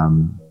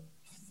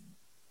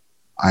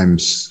I'm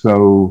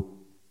so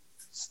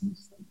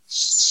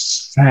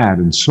sad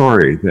and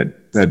sorry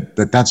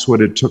that's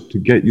what it took to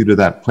get you to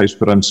that place,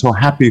 but I'm so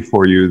happy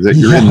for you that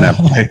you're in that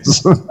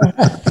place.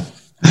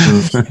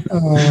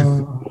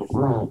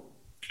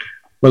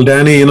 Well,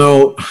 Danny,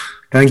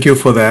 thank you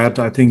for that.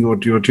 I think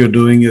what you're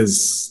doing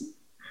is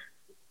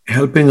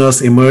helping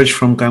us emerge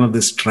from kind of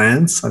this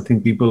trance. I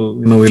think people,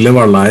 we live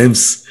our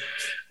lives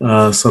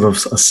sort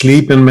of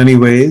asleep in many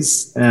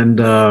ways. And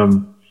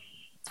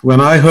when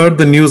I heard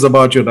the news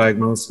about your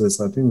diagnosis,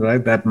 I think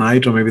that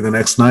night or maybe the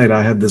next night,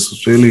 I had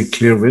this really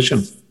clear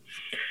vision.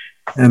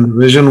 And the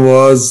vision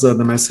was, the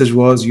message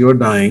was, you're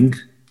dying.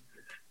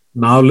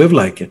 Now live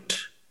like it.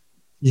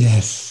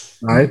 Yes.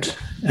 Right?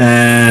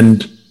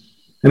 And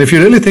if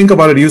you really think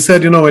about it, you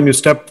said, when you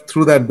stepped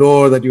through that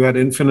door that you had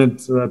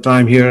infinite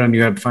time here and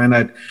you had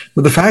finite.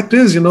 But the fact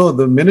is,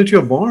 the minute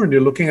you're born,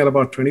 you're looking at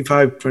about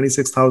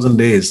 26,000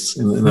 days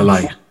in a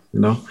life,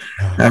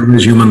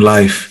 average human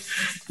life.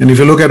 And if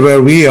you look at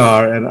where we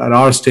are at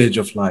our stage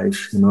of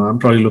life, I'm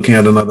probably looking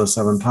at another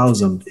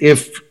 7,000,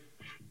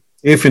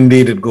 if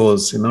indeed it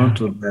goes, to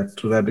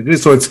that degree.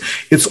 So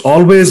it's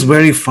always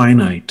very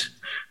finite.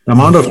 The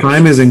amount of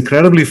time is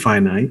incredibly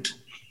finite,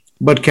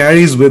 but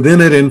carries within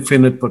it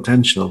infinite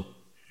potential.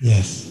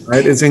 Yes.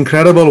 Right? It's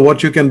incredible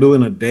what you can do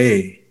in a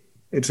day.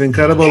 It's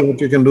incredible what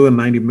you can do in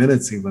 90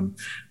 minutes even.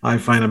 I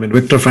find,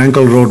 Viktor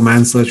Frankl wrote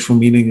Man's Search for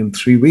Meaning in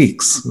 3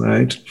 weeks,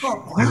 right?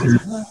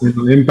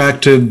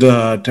 Impacted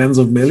tens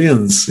of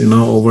millions,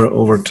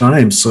 over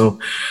time. So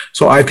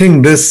I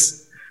think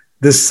this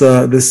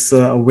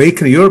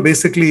awakening, you're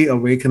basically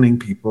awakening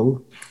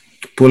people,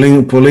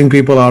 pulling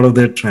people out of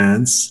their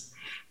trance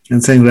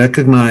and saying,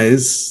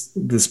 recognize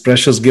this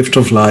precious gift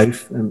of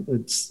life, and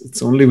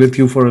it's only with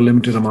you for a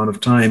limited amount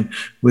of time,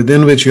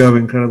 within which you have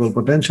incredible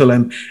potential.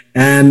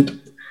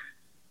 And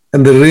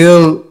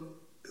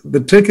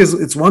the trick is,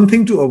 it's one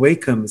thing to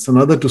awaken, it's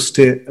another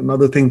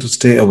thing to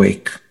stay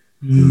awake.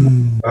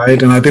 Right?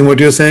 And I think what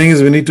you're saying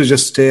is we need to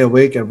just stay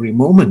awake every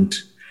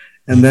moment.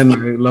 And then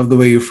I love the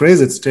way you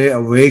phrase it, stay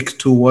awake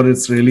to what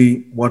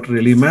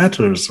really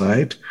matters,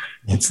 right?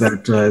 It's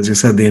that, as you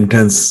said, the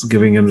intense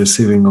giving and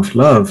receiving of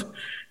love.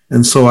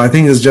 And so I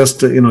think it's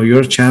just,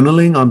 you're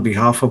channeling on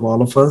behalf of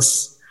all of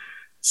us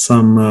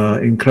some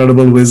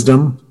incredible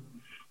wisdom,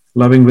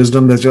 loving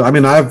wisdom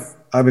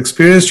I've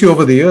experienced you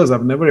over the years.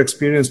 I've never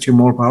experienced you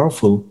more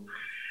powerful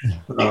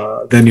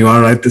than you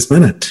are right this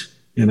minute.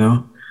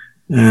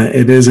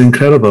 It is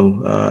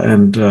incredible,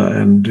 and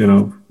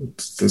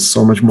there's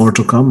so much more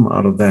to come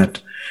out of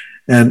that,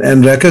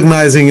 and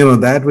recognizing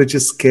that which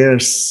is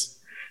scarce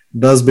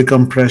does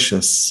become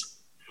precious.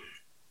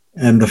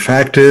 And the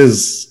fact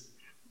is,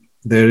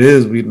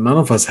 none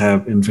of us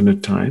have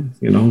infinite time.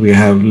 We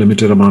have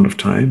limited amount of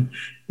time,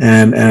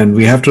 and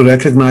we have to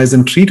recognize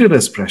and treat it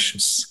as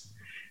precious.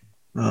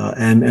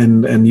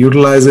 And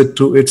utilize it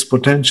to its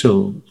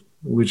potential,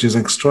 which is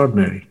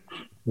extraordinary.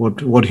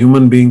 What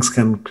human beings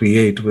can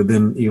create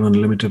within even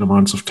limited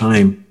amounts of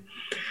time,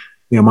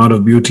 the amount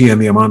of beauty and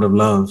the amount of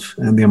love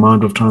and the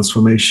amount of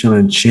transformation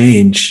and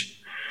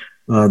change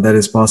that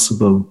is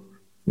possible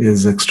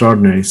is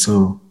extraordinary.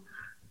 So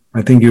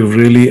I think you've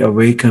really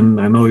awakened.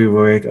 I know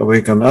you've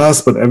awakened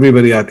us, but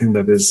everybody, I think,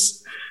 that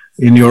is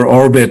in your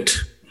orbit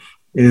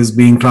is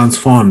being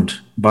transformed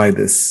by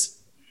this.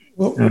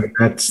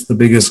 That's the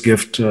biggest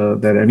gift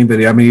that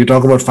anybody, you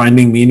talk about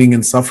finding meaning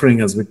in suffering,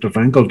 as Viktor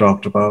Frankl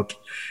talked about.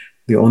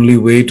 The only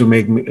way to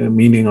make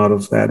meaning out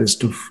of that is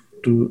to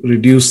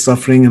reduce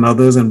suffering in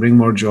others and bring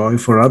more joy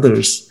for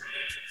others.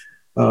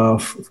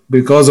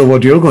 Because of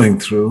what you're going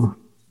through,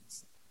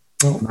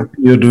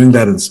 you're doing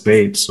that in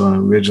spades.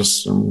 So we're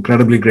just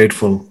incredibly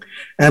grateful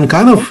and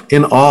kind of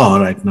in awe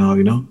right now,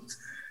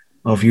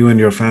 of you and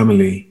your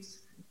family.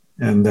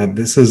 And that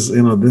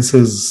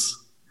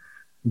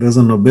there's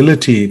a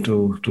nobility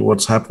to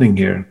what's happening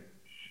here.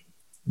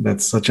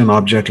 That's such an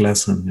object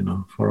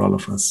lesson, for all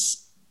of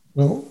us.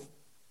 Well,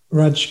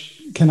 Raj,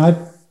 can I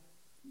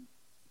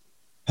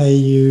pay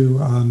you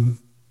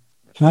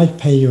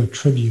a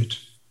tribute?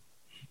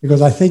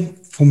 Because I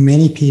think for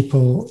many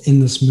people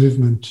in this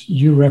movement,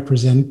 you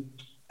represent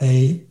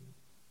the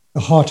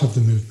heart of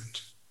the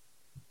movement,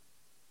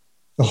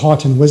 the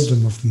heart and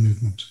wisdom of the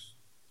movement.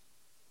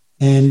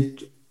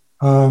 And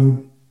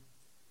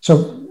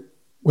so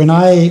when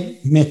I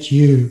met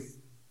you,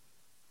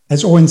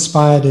 as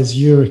awe-inspired as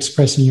you're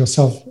expressing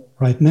yourself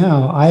right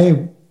now,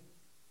 I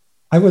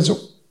was,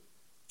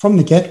 from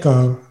the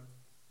get-go,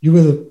 you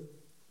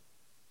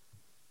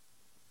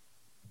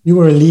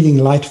were a leading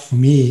light for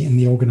me in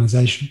the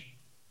organization.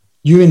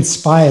 You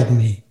inspired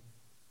me,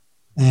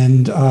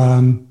 and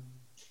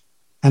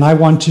I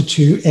wanted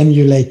to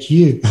emulate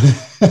you.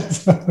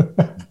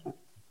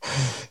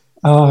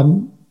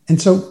 And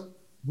so,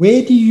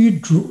 where do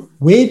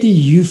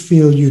you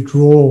feel you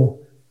draw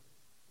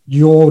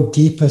your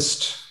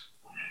deepest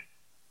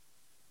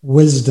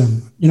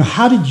wisdom?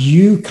 How did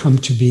you come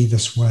to be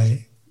this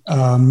way?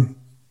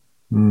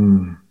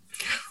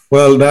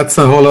 Well, that's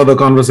a whole other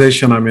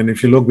conversation.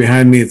 If you look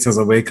behind me, it says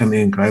Awaken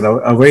Inc., right?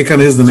 Awaken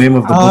is the name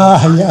of the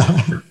book.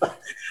 Yeah.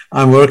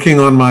 I'm working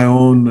on my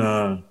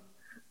own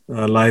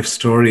life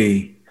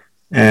story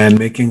and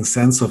making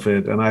sense of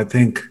it. And I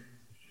think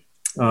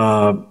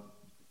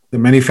the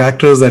many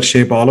factors that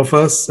shape all of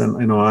us,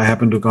 and I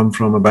happen to come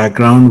from a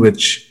background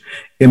which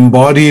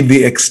embodied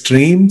the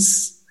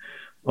extremes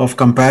of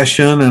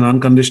compassion and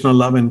unconditional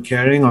love and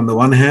caring on the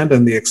one hand,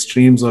 and the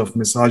extremes of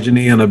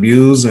misogyny and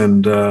abuse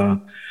and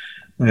all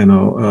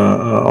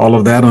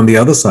of that on the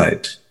other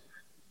side.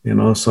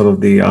 Sort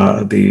of the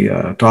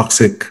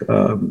toxic,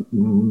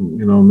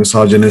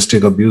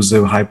 misogynistic,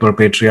 abusive,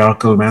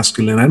 hyper-patriarchal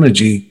masculine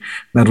energy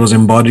that was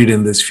embodied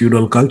in this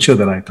feudal culture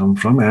that I come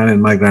from, and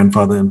in my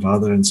grandfather and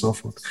father and so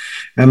forth.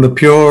 And the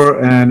pure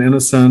and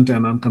innocent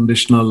and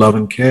unconditional love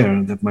and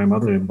care that my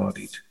mother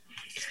embodied.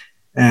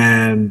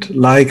 And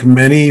like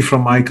many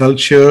from my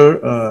culture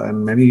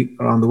and many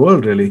around the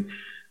world, really,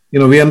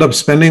 we end up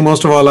spending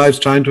most of our lives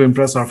trying to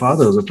impress our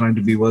fathers, or trying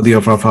to be worthy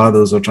of our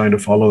fathers, or trying to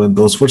follow in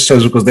those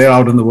footsteps, because they're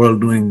out in the world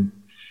doing,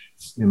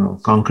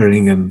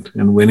 conquering and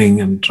winning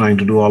and trying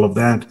to do all of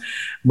that.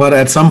 But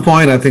at some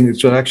point, I think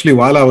it's actually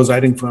while I was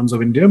writing Forms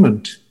of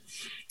Endearment,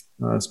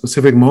 a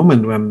specific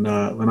moment when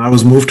I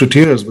was moved to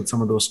tears with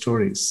some of those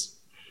stories.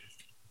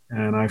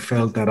 And I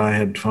felt that I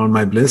had found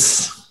my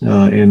bliss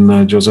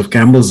in Joseph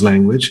Campbell's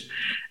language,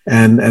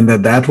 and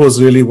that was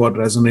really what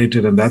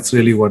resonated, and that's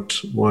really what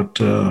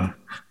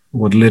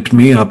lit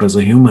me up as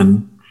a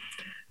human,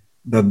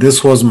 that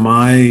this was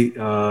my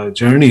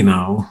journey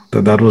now,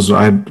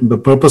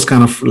 the purpose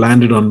kind of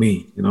landed on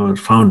me, it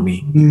found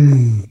me,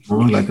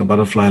 like a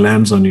butterfly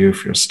lands on you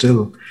if you're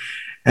still.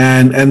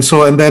 And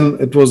then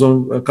it was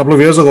a couple of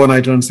years ago when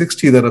I turned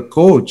 60 that a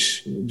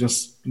coach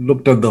just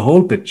looked at the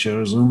whole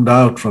picture, zoomed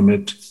out from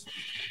it,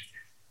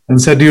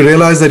 and said, "Do you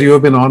realize that you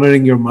have been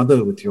honoring your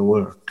mother with your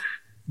work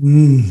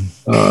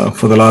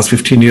for the last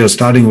 15 years,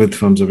 starting with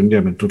Films of India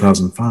in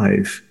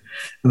 2005?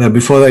 And that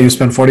before that, you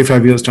spent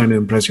 45 years trying to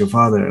impress your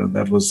father.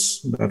 That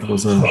was a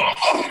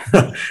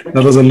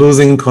that was a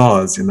losing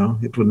cause.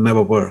 It would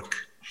never work.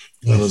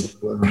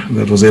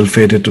 That was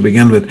ill-fated to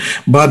begin with.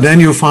 But then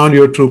you found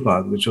your true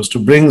path, which was to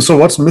bring. So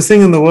what's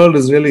missing in the world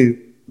is really,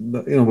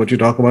 what you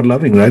talk about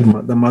loving, right?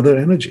 The mother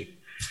energy,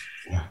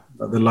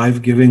 the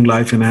life-giving,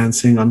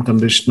 life-enhancing,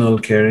 unconditional,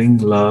 caring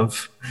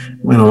love.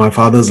 My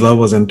father's love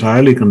was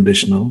entirely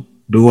conditional.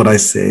 Do what I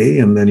say,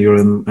 and then you're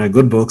in my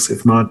good books.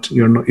 If not,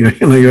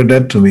 you're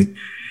dead to me.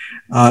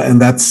 And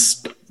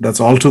that's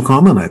all too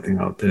common, I think,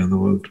 out there in the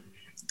world.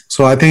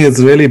 So I think it's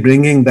really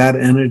bringing that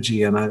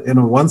energy. And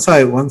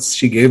once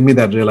she gave me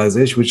that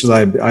realization, which is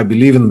I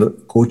believe in the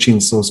coaching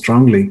so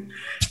strongly,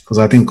 because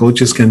I think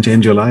coaches can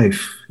change your life,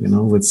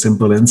 with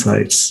simple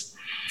insights.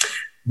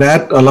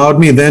 That allowed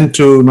me then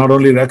to not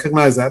only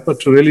recognize that,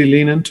 but to really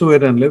lean into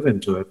it and live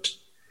into it,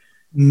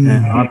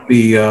 and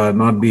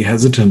not be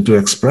hesitant to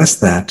express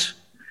that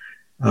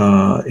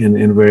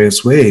in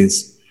various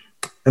ways.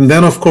 And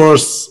then, of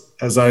course,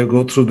 as I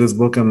go through this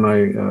book and my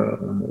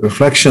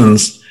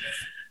reflections,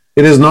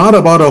 it is not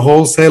about a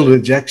wholesale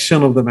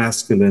rejection of the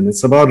masculine.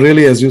 It's about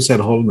really, as you said,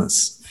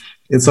 wholeness.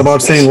 It's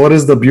about saying what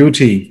is the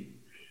beauty,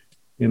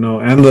 and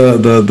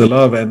the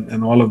love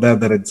and all of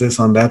that exists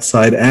on that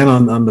side and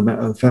on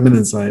the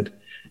feminine side.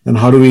 And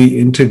how do we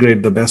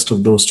integrate the best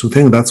of those two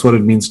things? That's what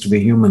it means to be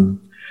human,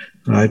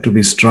 right? To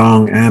be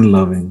strong and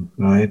loving,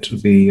 right? To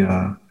be,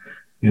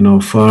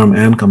 firm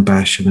and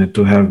compassionate,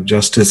 to have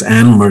justice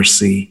and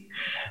mercy,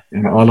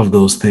 and all of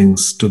those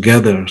things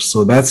together.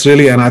 So that's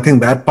really, and I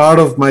think that part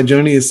of my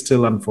journey is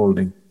still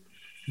unfolding.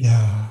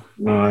 Yeah.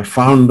 I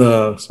found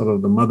the sort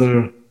of the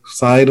mother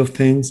side of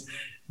things,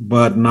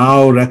 but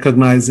now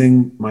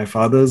recognizing my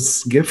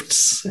father's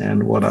gifts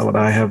and what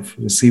I have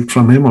received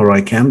from him, or I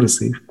can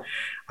receive,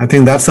 I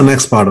think that's the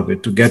next part of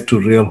it, to get to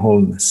real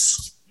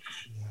wholeness.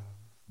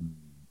 Yeah.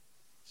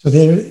 So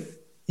there,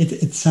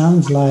 it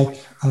sounds like,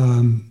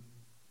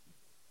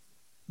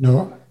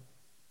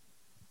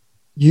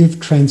 you've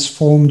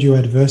transformed your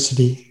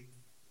adversity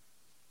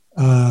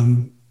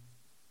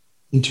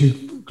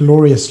into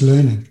glorious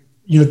learning.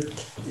 It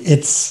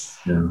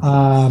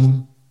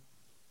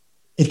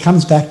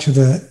comes back to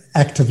the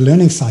active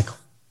learning cycle.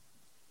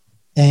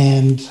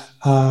 And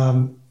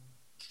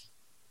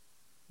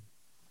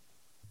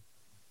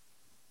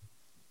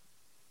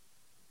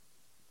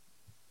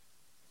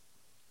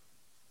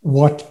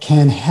what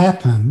can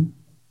happen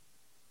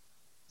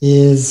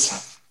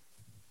is,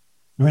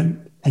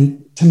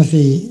 and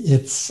Timothy,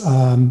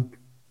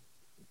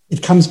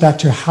 it comes back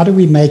to how do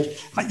we make,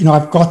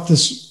 I've got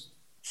this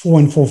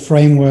 4-in-4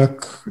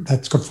 framework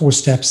that's got 4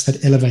 steps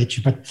that elevate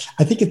you, but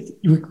I think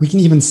we can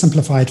even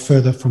simplify it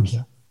further from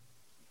here.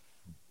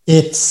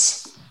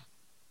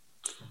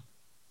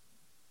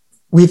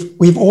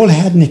 We've all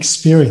had an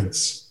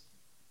experience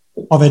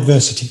of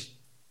adversity.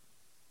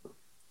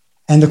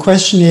 And the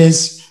question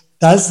is,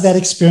 does that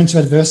experience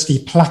of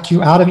adversity pluck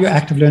you out of your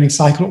active learning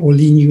cycle or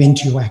lean you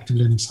into your active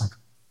learning cycle?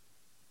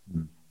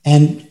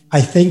 And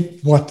I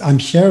think what I'm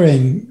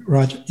hearing,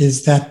 Raj,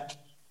 is that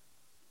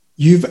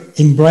you've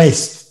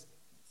embraced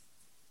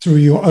through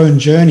your own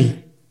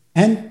journey,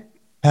 and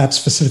perhaps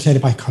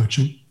facilitated by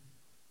coaching,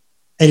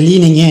 a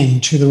leaning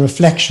into the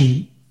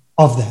reflection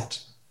of that.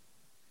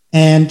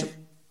 And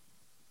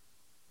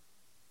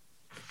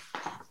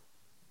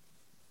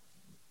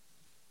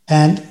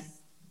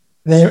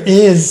there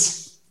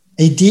is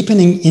a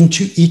deepening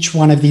into each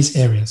one of these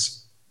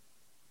areas.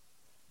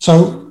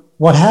 So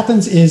what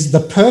happens is the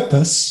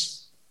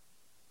purpose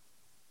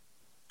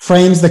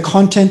frames the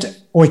content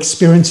or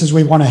experiences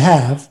we want to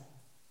have,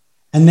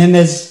 and then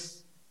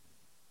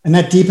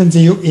that deepens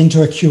you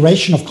into a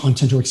curation of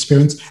content or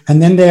experience,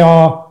 and then there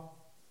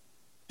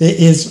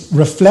is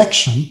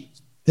reflection.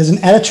 There's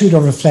an attitude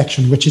of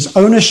reflection, which is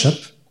ownership,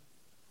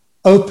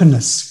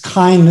 openness,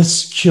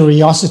 kindness,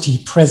 curiosity,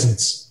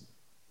 presence,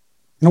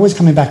 and always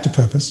coming back to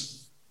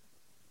purpose.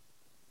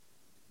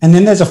 And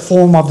then there's a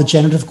form of the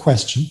generative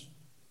question,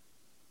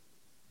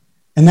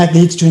 and that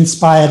leads to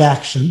inspired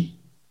action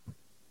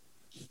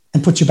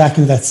and puts you back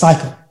into that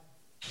cycle.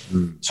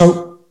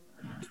 So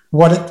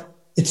what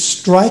it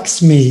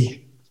strikes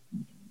me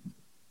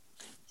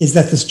is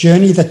that this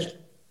journey that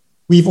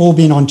we've all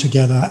been on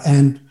together,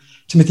 and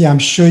Timothy, I'm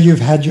sure you've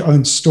had your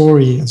own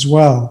story as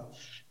well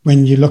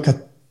when you look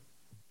at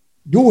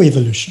your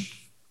evolution.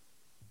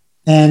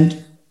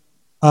 And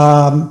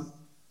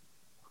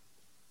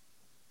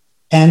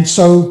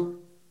so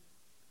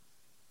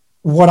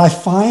what I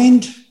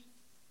find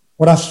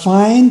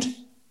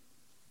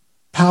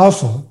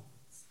powerful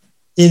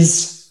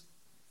is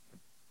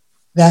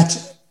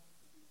that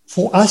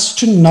for us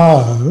to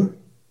know,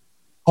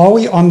 are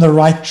we on the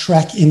right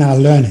track in our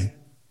learning?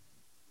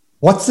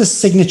 What's the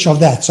signature of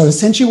that? So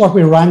essentially what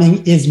we're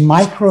running is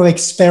micro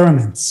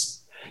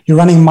experiments you're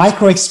running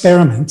micro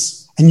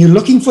experiments, and you're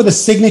looking for the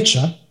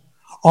signature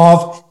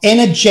of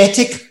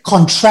energetic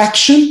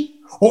contraction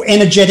or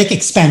energetic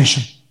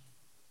expansion.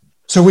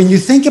 So when you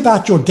think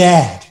about your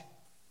dad,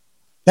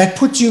 that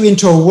puts you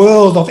into a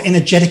world of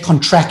energetic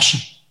contraction.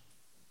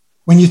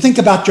 When you think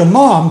about your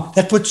mom,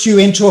 that puts you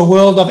into a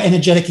world of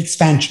energetic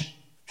expansion.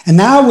 And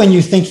now when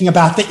you're thinking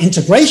about the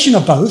integration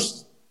of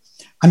both,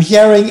 I'm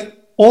hearing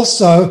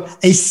also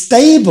a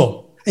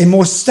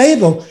more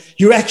stable,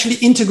 you're actually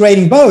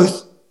integrating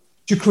both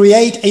to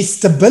create a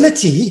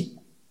stability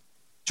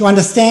to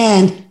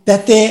understand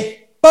that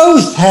they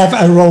both have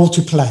a role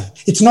to play.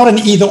 It's not an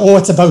either or,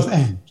 it's a both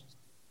and.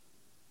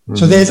 Mm-hmm.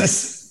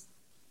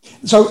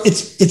 So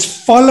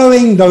it's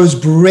following those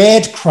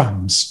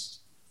breadcrumbs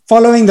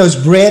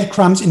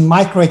in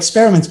micro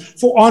experiments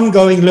for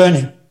ongoing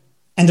learning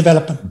and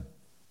development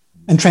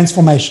and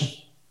transformation.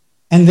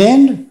 And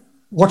then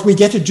what we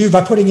get to do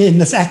by putting it in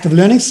this active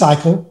learning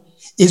cycle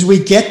is we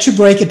get to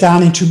break it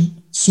down into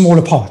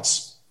smaller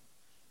parts.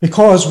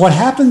 Because what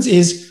happens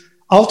is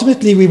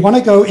ultimately we want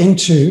to go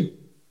into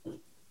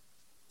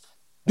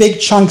big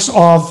chunks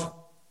of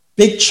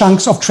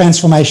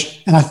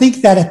transformation. And I think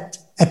that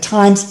at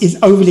times is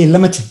overly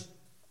limiting.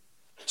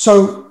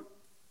 So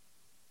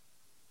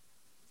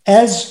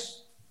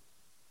as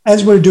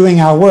we're doing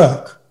our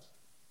work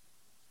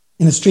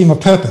in a stream of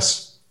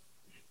purpose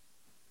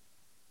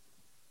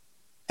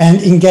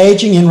and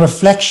engaging in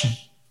reflection,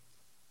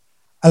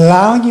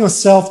 allowing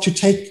yourself to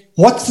take,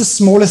 what's the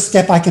smallest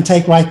step I can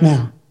take right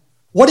now?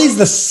 What is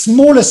the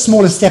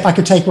smallest step I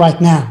could take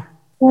right now?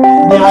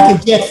 Where I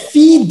can get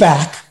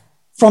feedback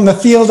from the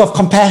field of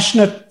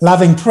compassionate,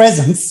 loving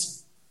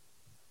presence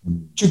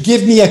to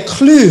give me a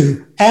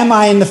clue, am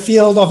I in the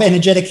field of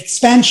energetic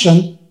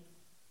expansion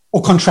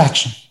or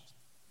contraction?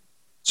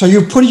 So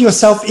you put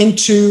yourself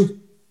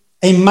into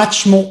a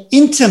much more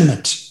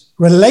intimate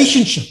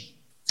relationship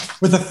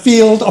with the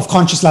field of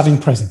conscious, loving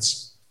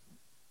presence.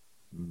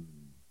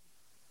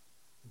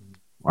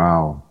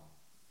 Wow.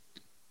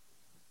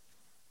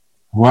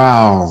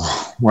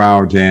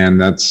 Wow, Dan,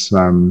 that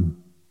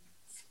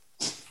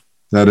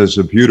is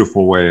a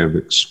beautiful way of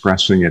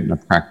expressing it in a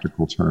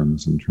practical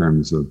terms, in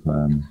terms of,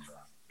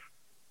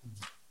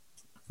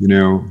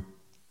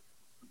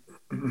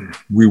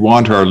 we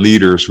want our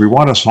leaders, we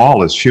want us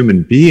all as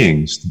human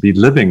beings to be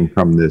living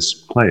from this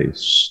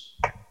place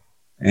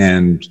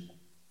and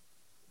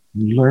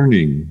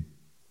learning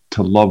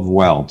to love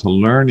well, to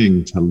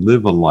learning to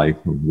live a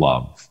life of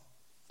love.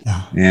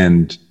 Yeah.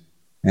 And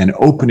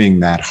opening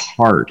that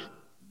heart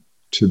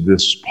to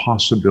this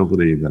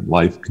possibility that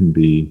life can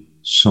be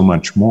so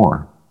much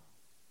more.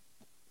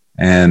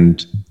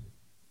 And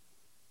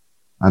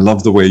I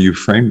love the way you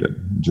framed it.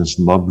 I just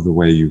love the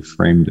way you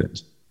framed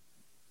it.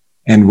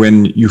 And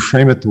when you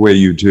frame it the way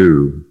you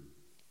do,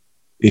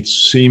 it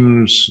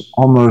seems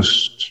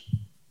almost,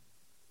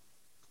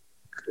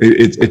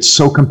 it's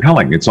so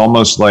compelling. It's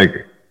almost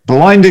like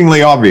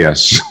blindingly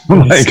obvious.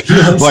 like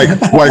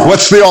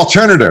what's the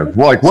alternative?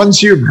 Like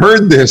once you've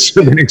heard this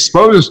and been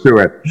exposed to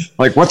it,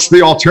 like what's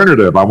the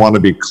alternative? I want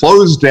to be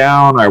closed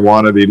down. I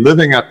want to be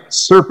living at the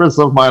surface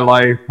of my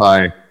life.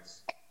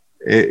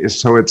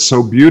 So it's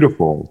so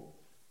beautiful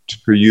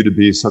for you to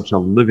be such a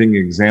living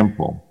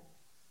example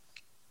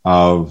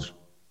of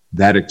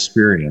that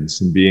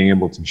experience and being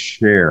able to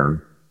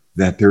share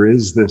that there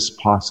is this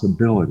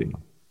possibility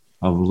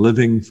of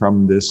living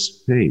from this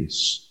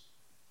space.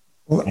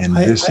 Well, and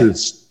this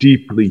is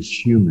deeply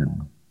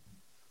human.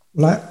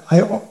 Well,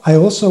 I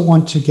also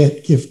want to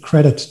give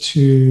credit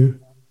to,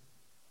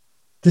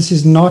 this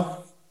is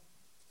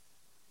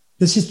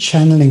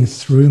channeling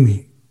through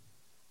me.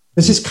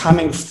 This is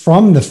coming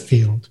from the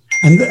field.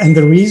 And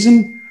the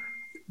reason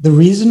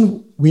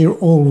we're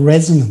all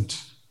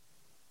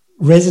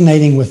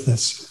resonating with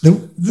this,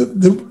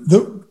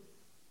 the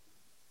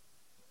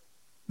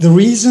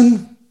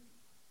reason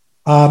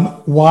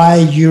why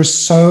you're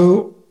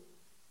so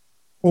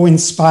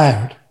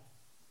inspired,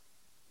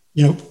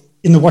 in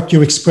what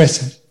you're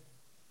expressing,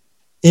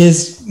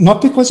 is not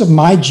because of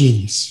my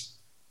genius,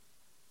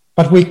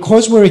 but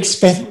because we're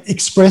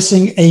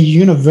expressing a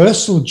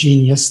universal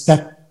genius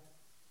that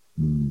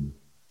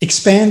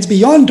expands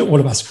beyond all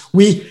of us.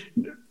 We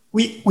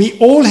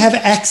all have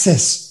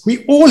access.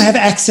 We all have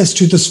access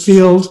to this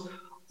field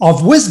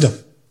of wisdom.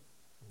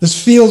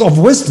 This field of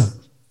wisdom.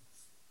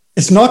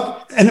 It's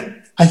not,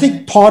 and I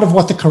think part of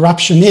what the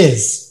corruption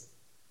is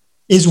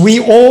we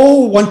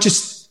all want to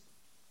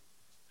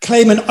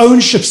claim an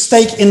ownership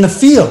stake in the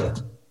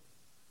field.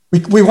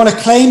 We want to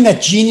claim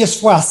that genius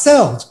for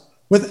ourselves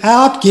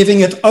without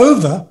giving it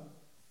over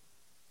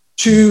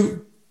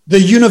to the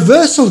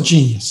universal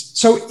genius.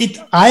 So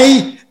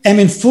I am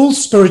in full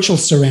spiritual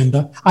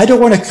surrender. I don't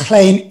want to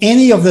claim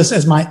any of this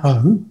as my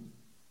own.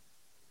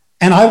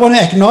 And I want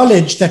to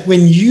acknowledge that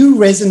when you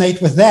resonate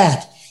with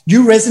that,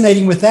 you're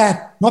resonating with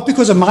that, not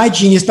because of my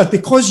genius, but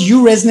because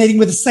you're resonating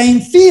with the same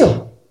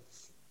field.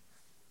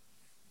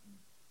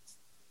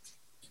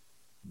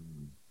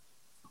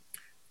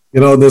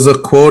 There's a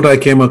quote I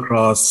came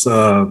across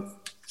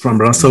from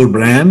Russell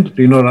Brand.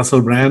 Do you know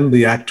Russell Brand,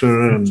 the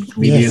actor and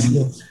comedian? Yes,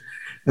 yes.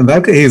 And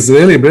that guy, he's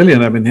really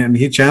brilliant. I mean, and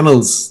he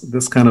channels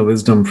this kind of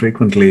wisdom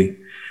frequently.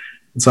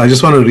 So I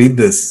just want to read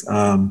this.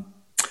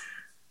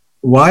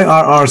 Why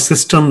are our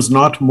systems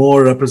not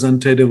more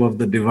representative of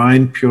the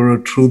divine, purer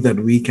truth that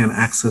we can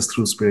access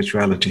through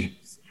spirituality?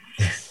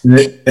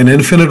 An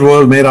infinite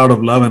world made out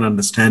of love and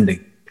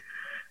understanding.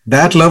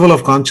 That level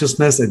of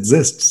consciousness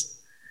exists.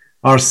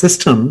 Our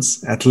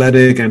systems,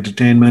 athletic,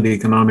 entertainment,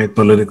 economic,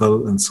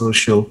 political, and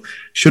social,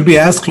 should be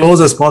as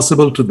close as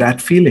possible to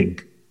that feeling.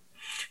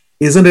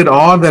 Isn't it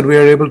odd that we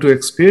are able to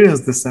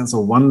experience this sense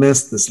of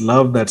oneness, this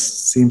love that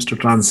seems to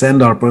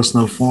transcend our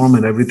personal form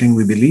and everything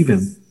we believe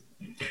in?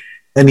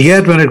 And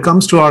yet, when it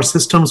comes to our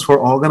systems for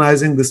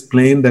organizing this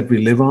plane that we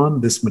live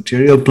on, this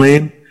material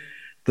plane,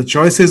 the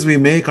choices we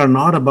make are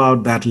not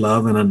about that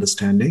love and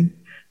understanding.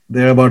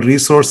 They're about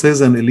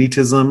resources and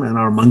elitism and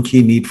our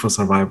monkey need for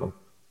survival.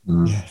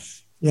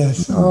 Yes,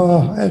 yes.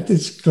 Oh, that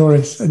is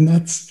glorious. And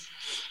that's,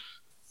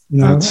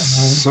 that's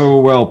so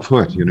well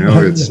put.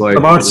 It's like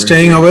about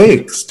staying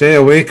awake. Stay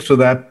awake to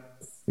that,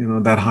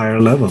 that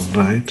higher level,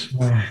 right?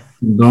 Wow.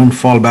 Don't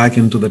fall back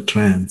into the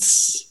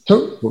trance.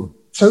 So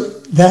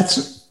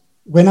that's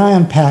when I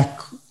unpack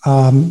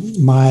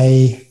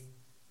my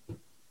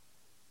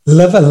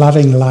live a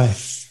loving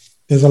life.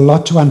 There's a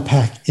lot to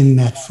unpack in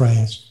that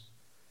phrase,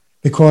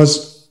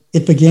 because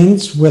it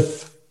begins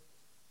with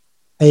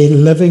a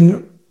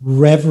living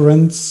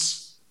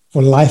reverence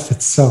for life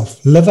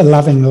itself. Live a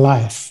loving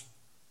life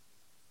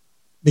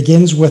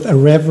begins with a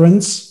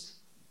reverence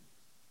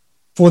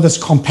for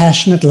this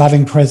compassionate,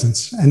 loving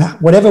presence. And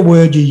whatever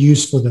word you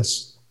use for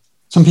this,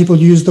 some people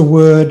use the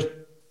word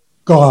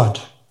God.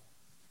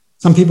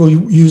 Some people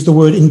use the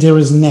word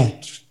Indira's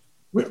net.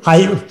 We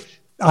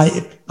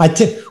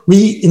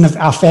in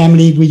our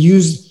family,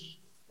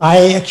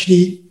 I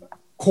actually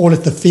call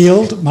it the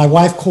field. My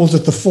wife calls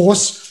it the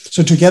force.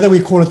 So together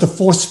we call it the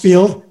force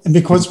field. And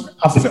because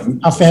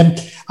our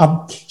family,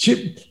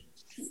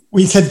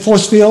 we said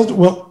force field,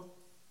 well,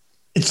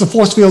 it's the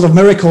force field of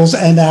miracles,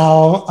 and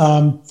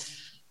our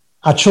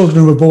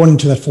children were born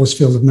into that force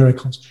field of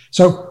miracles.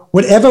 So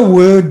whatever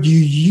word you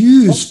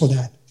use for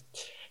that,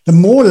 the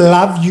more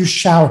love you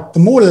shower, the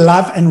more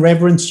love and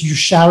reverence you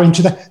shower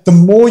into that, the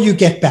more you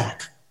get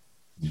back.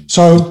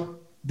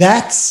 So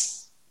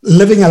that's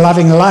living a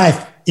loving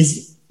life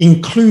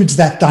includes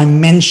that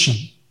dimension,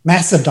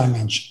 massive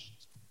dimension.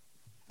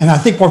 And I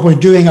think what we're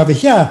doing over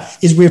here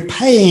is we're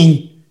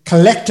paying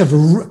collective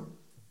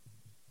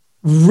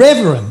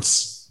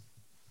reverence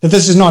that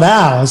this is not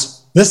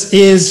ours. This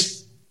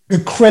is a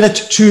credit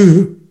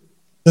to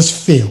this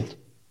field.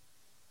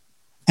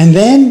 And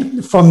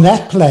then from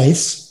that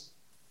place,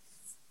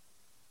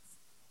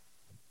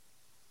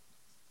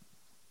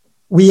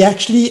 we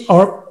actually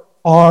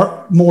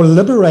are more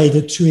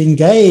liberated to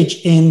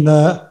engage in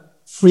the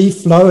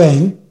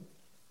free-flowing,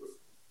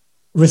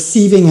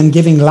 receiving and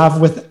giving love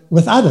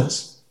with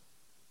others,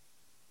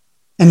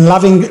 and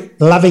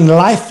loving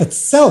life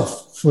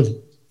itself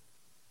fully.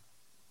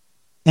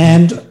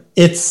 And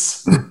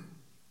it's,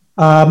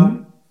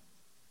 I'm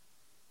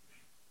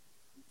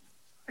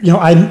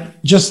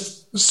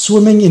just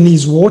swimming in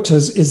these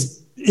waters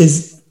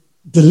is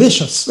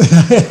delicious.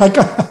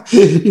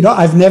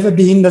 I've never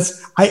been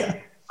this.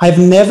 I've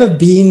never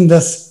been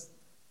this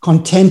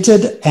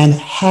contented and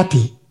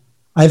happy.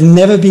 I've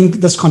never been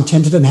this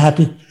contented and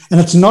happy. And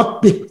it's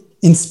not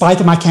in spite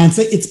of my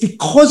cancer, it's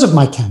because of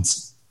my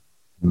cancer.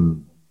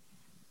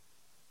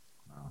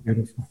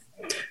 Beautiful.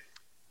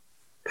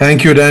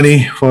 Thank you,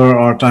 Danny, for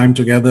our time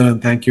together.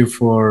 And thank you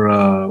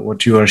for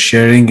what you are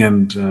sharing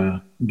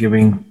and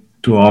giving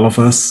to all of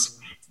us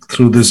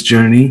through this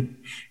journey.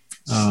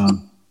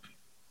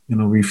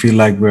 We feel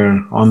like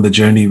we're on the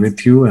journey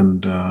with you,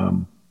 and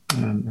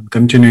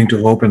continuing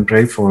to hope and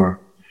pray for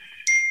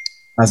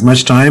as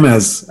much time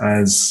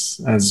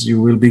as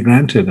you will be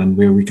granted, and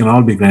we can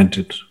all be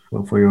granted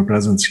for your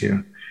presence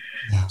here.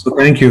 Yeah. So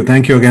thank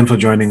you again for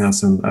joining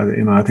us,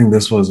 and I think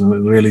this was a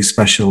really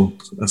special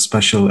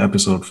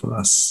episode for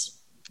us.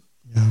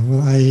 Yeah,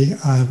 well,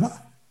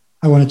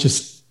 I want to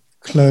just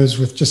close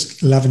with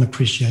just love and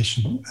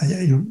appreciation,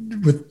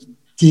 with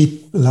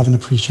deep love and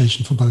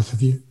appreciation for both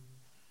of you.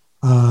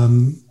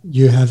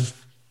 You have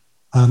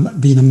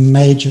been a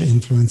major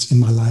influence in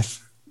my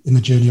life, in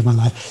the journey of my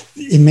life.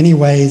 In many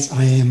ways,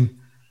 I am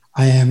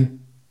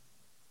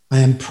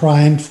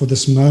primed for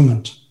this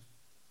moment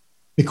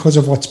because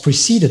of what's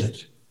preceded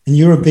it. And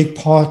you're a big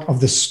part of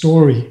the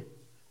story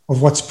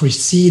of what's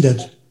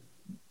preceded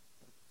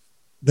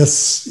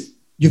this.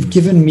 You've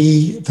given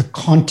me the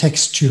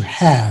context to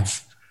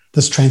have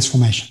this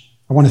transformation.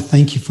 I want to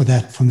thank you for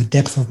that from the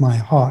depth of my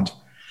heart.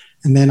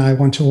 And then I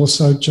want to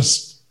also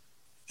just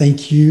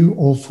thank you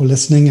all for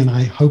listening, and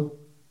I hope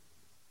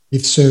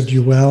we've served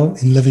you well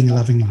in living a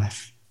loving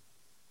life.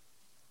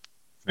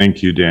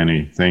 Thank you,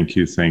 Danny. Thank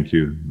you.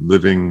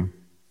 Living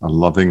a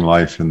loving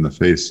life in the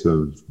face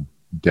of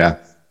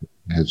death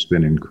has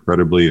been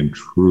incredibly and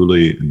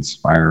truly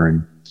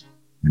inspiring.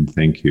 And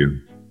thank you.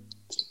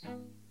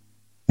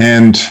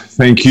 And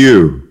thank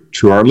you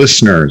to our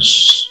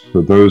listeners,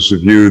 for those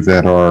of you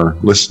that are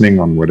listening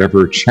on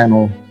whatever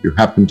channel you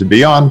happen to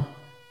be on,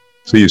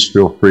 please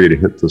feel free to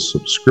hit the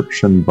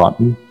subscription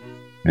button.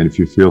 And if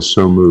you feel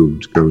so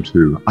moved, go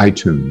to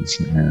iTunes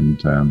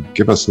and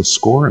give us a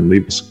score and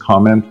leave us a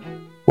comment.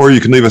 Or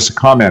you can leave us a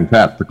comment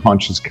at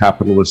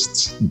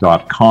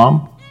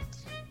theconsciouscapitalists.com.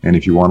 And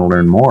if you want to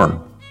learn more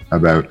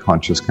about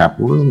conscious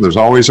capitalism, there's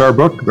always our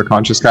book, The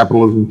Conscious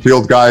Capitalism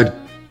Field Guide.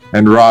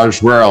 And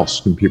Raj, where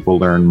else can people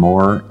learn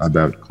more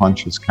about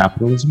conscious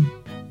capitalism?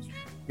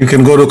 You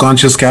can go to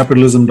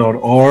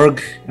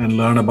consciouscapitalism.org and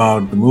learn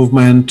about the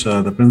movement,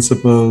 the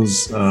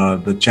principles,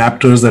 the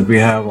chapters that we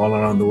have all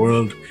around the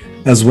world,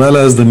 as well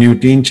as the new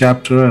teen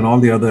chapter and all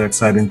the other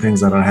exciting things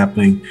that are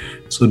happening.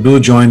 So do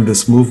join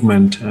this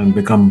movement and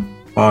become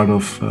part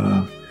of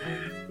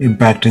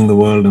impacting the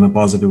world in a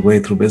positive way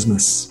through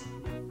business.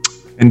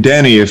 And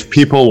Danny, if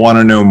people want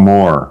to know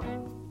more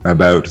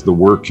about the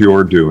work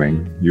you're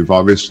doing, you've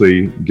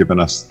obviously given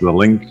us the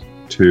link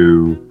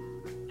to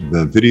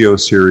the video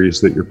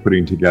series that you're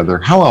putting together.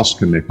 How else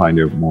can they find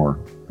out more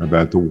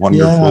about the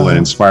wonderful and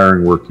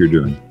inspiring work you're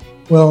doing?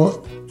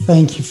 Well,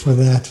 thank you for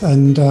that.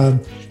 And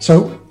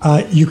so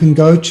you can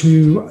go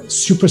to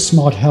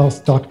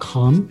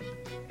supersmarthealth.com.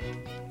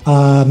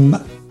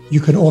 You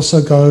can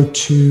also go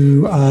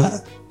to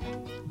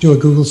do a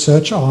Google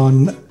search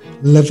on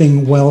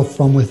Living Well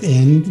From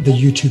Within, the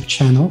YouTube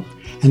channel,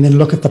 and then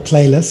look at the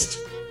playlist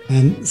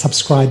and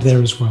subscribe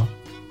there as well.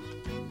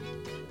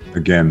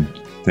 Again,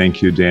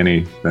 thank you,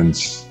 Danny. Been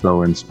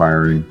so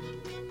inspiring.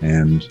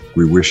 And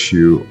we wish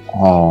you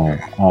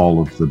all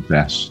of the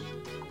best.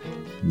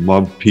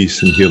 Love,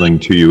 peace, and healing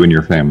to you and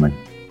your family.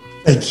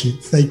 Thank you.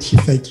 Thank you.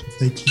 Thank you.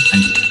 Thank you.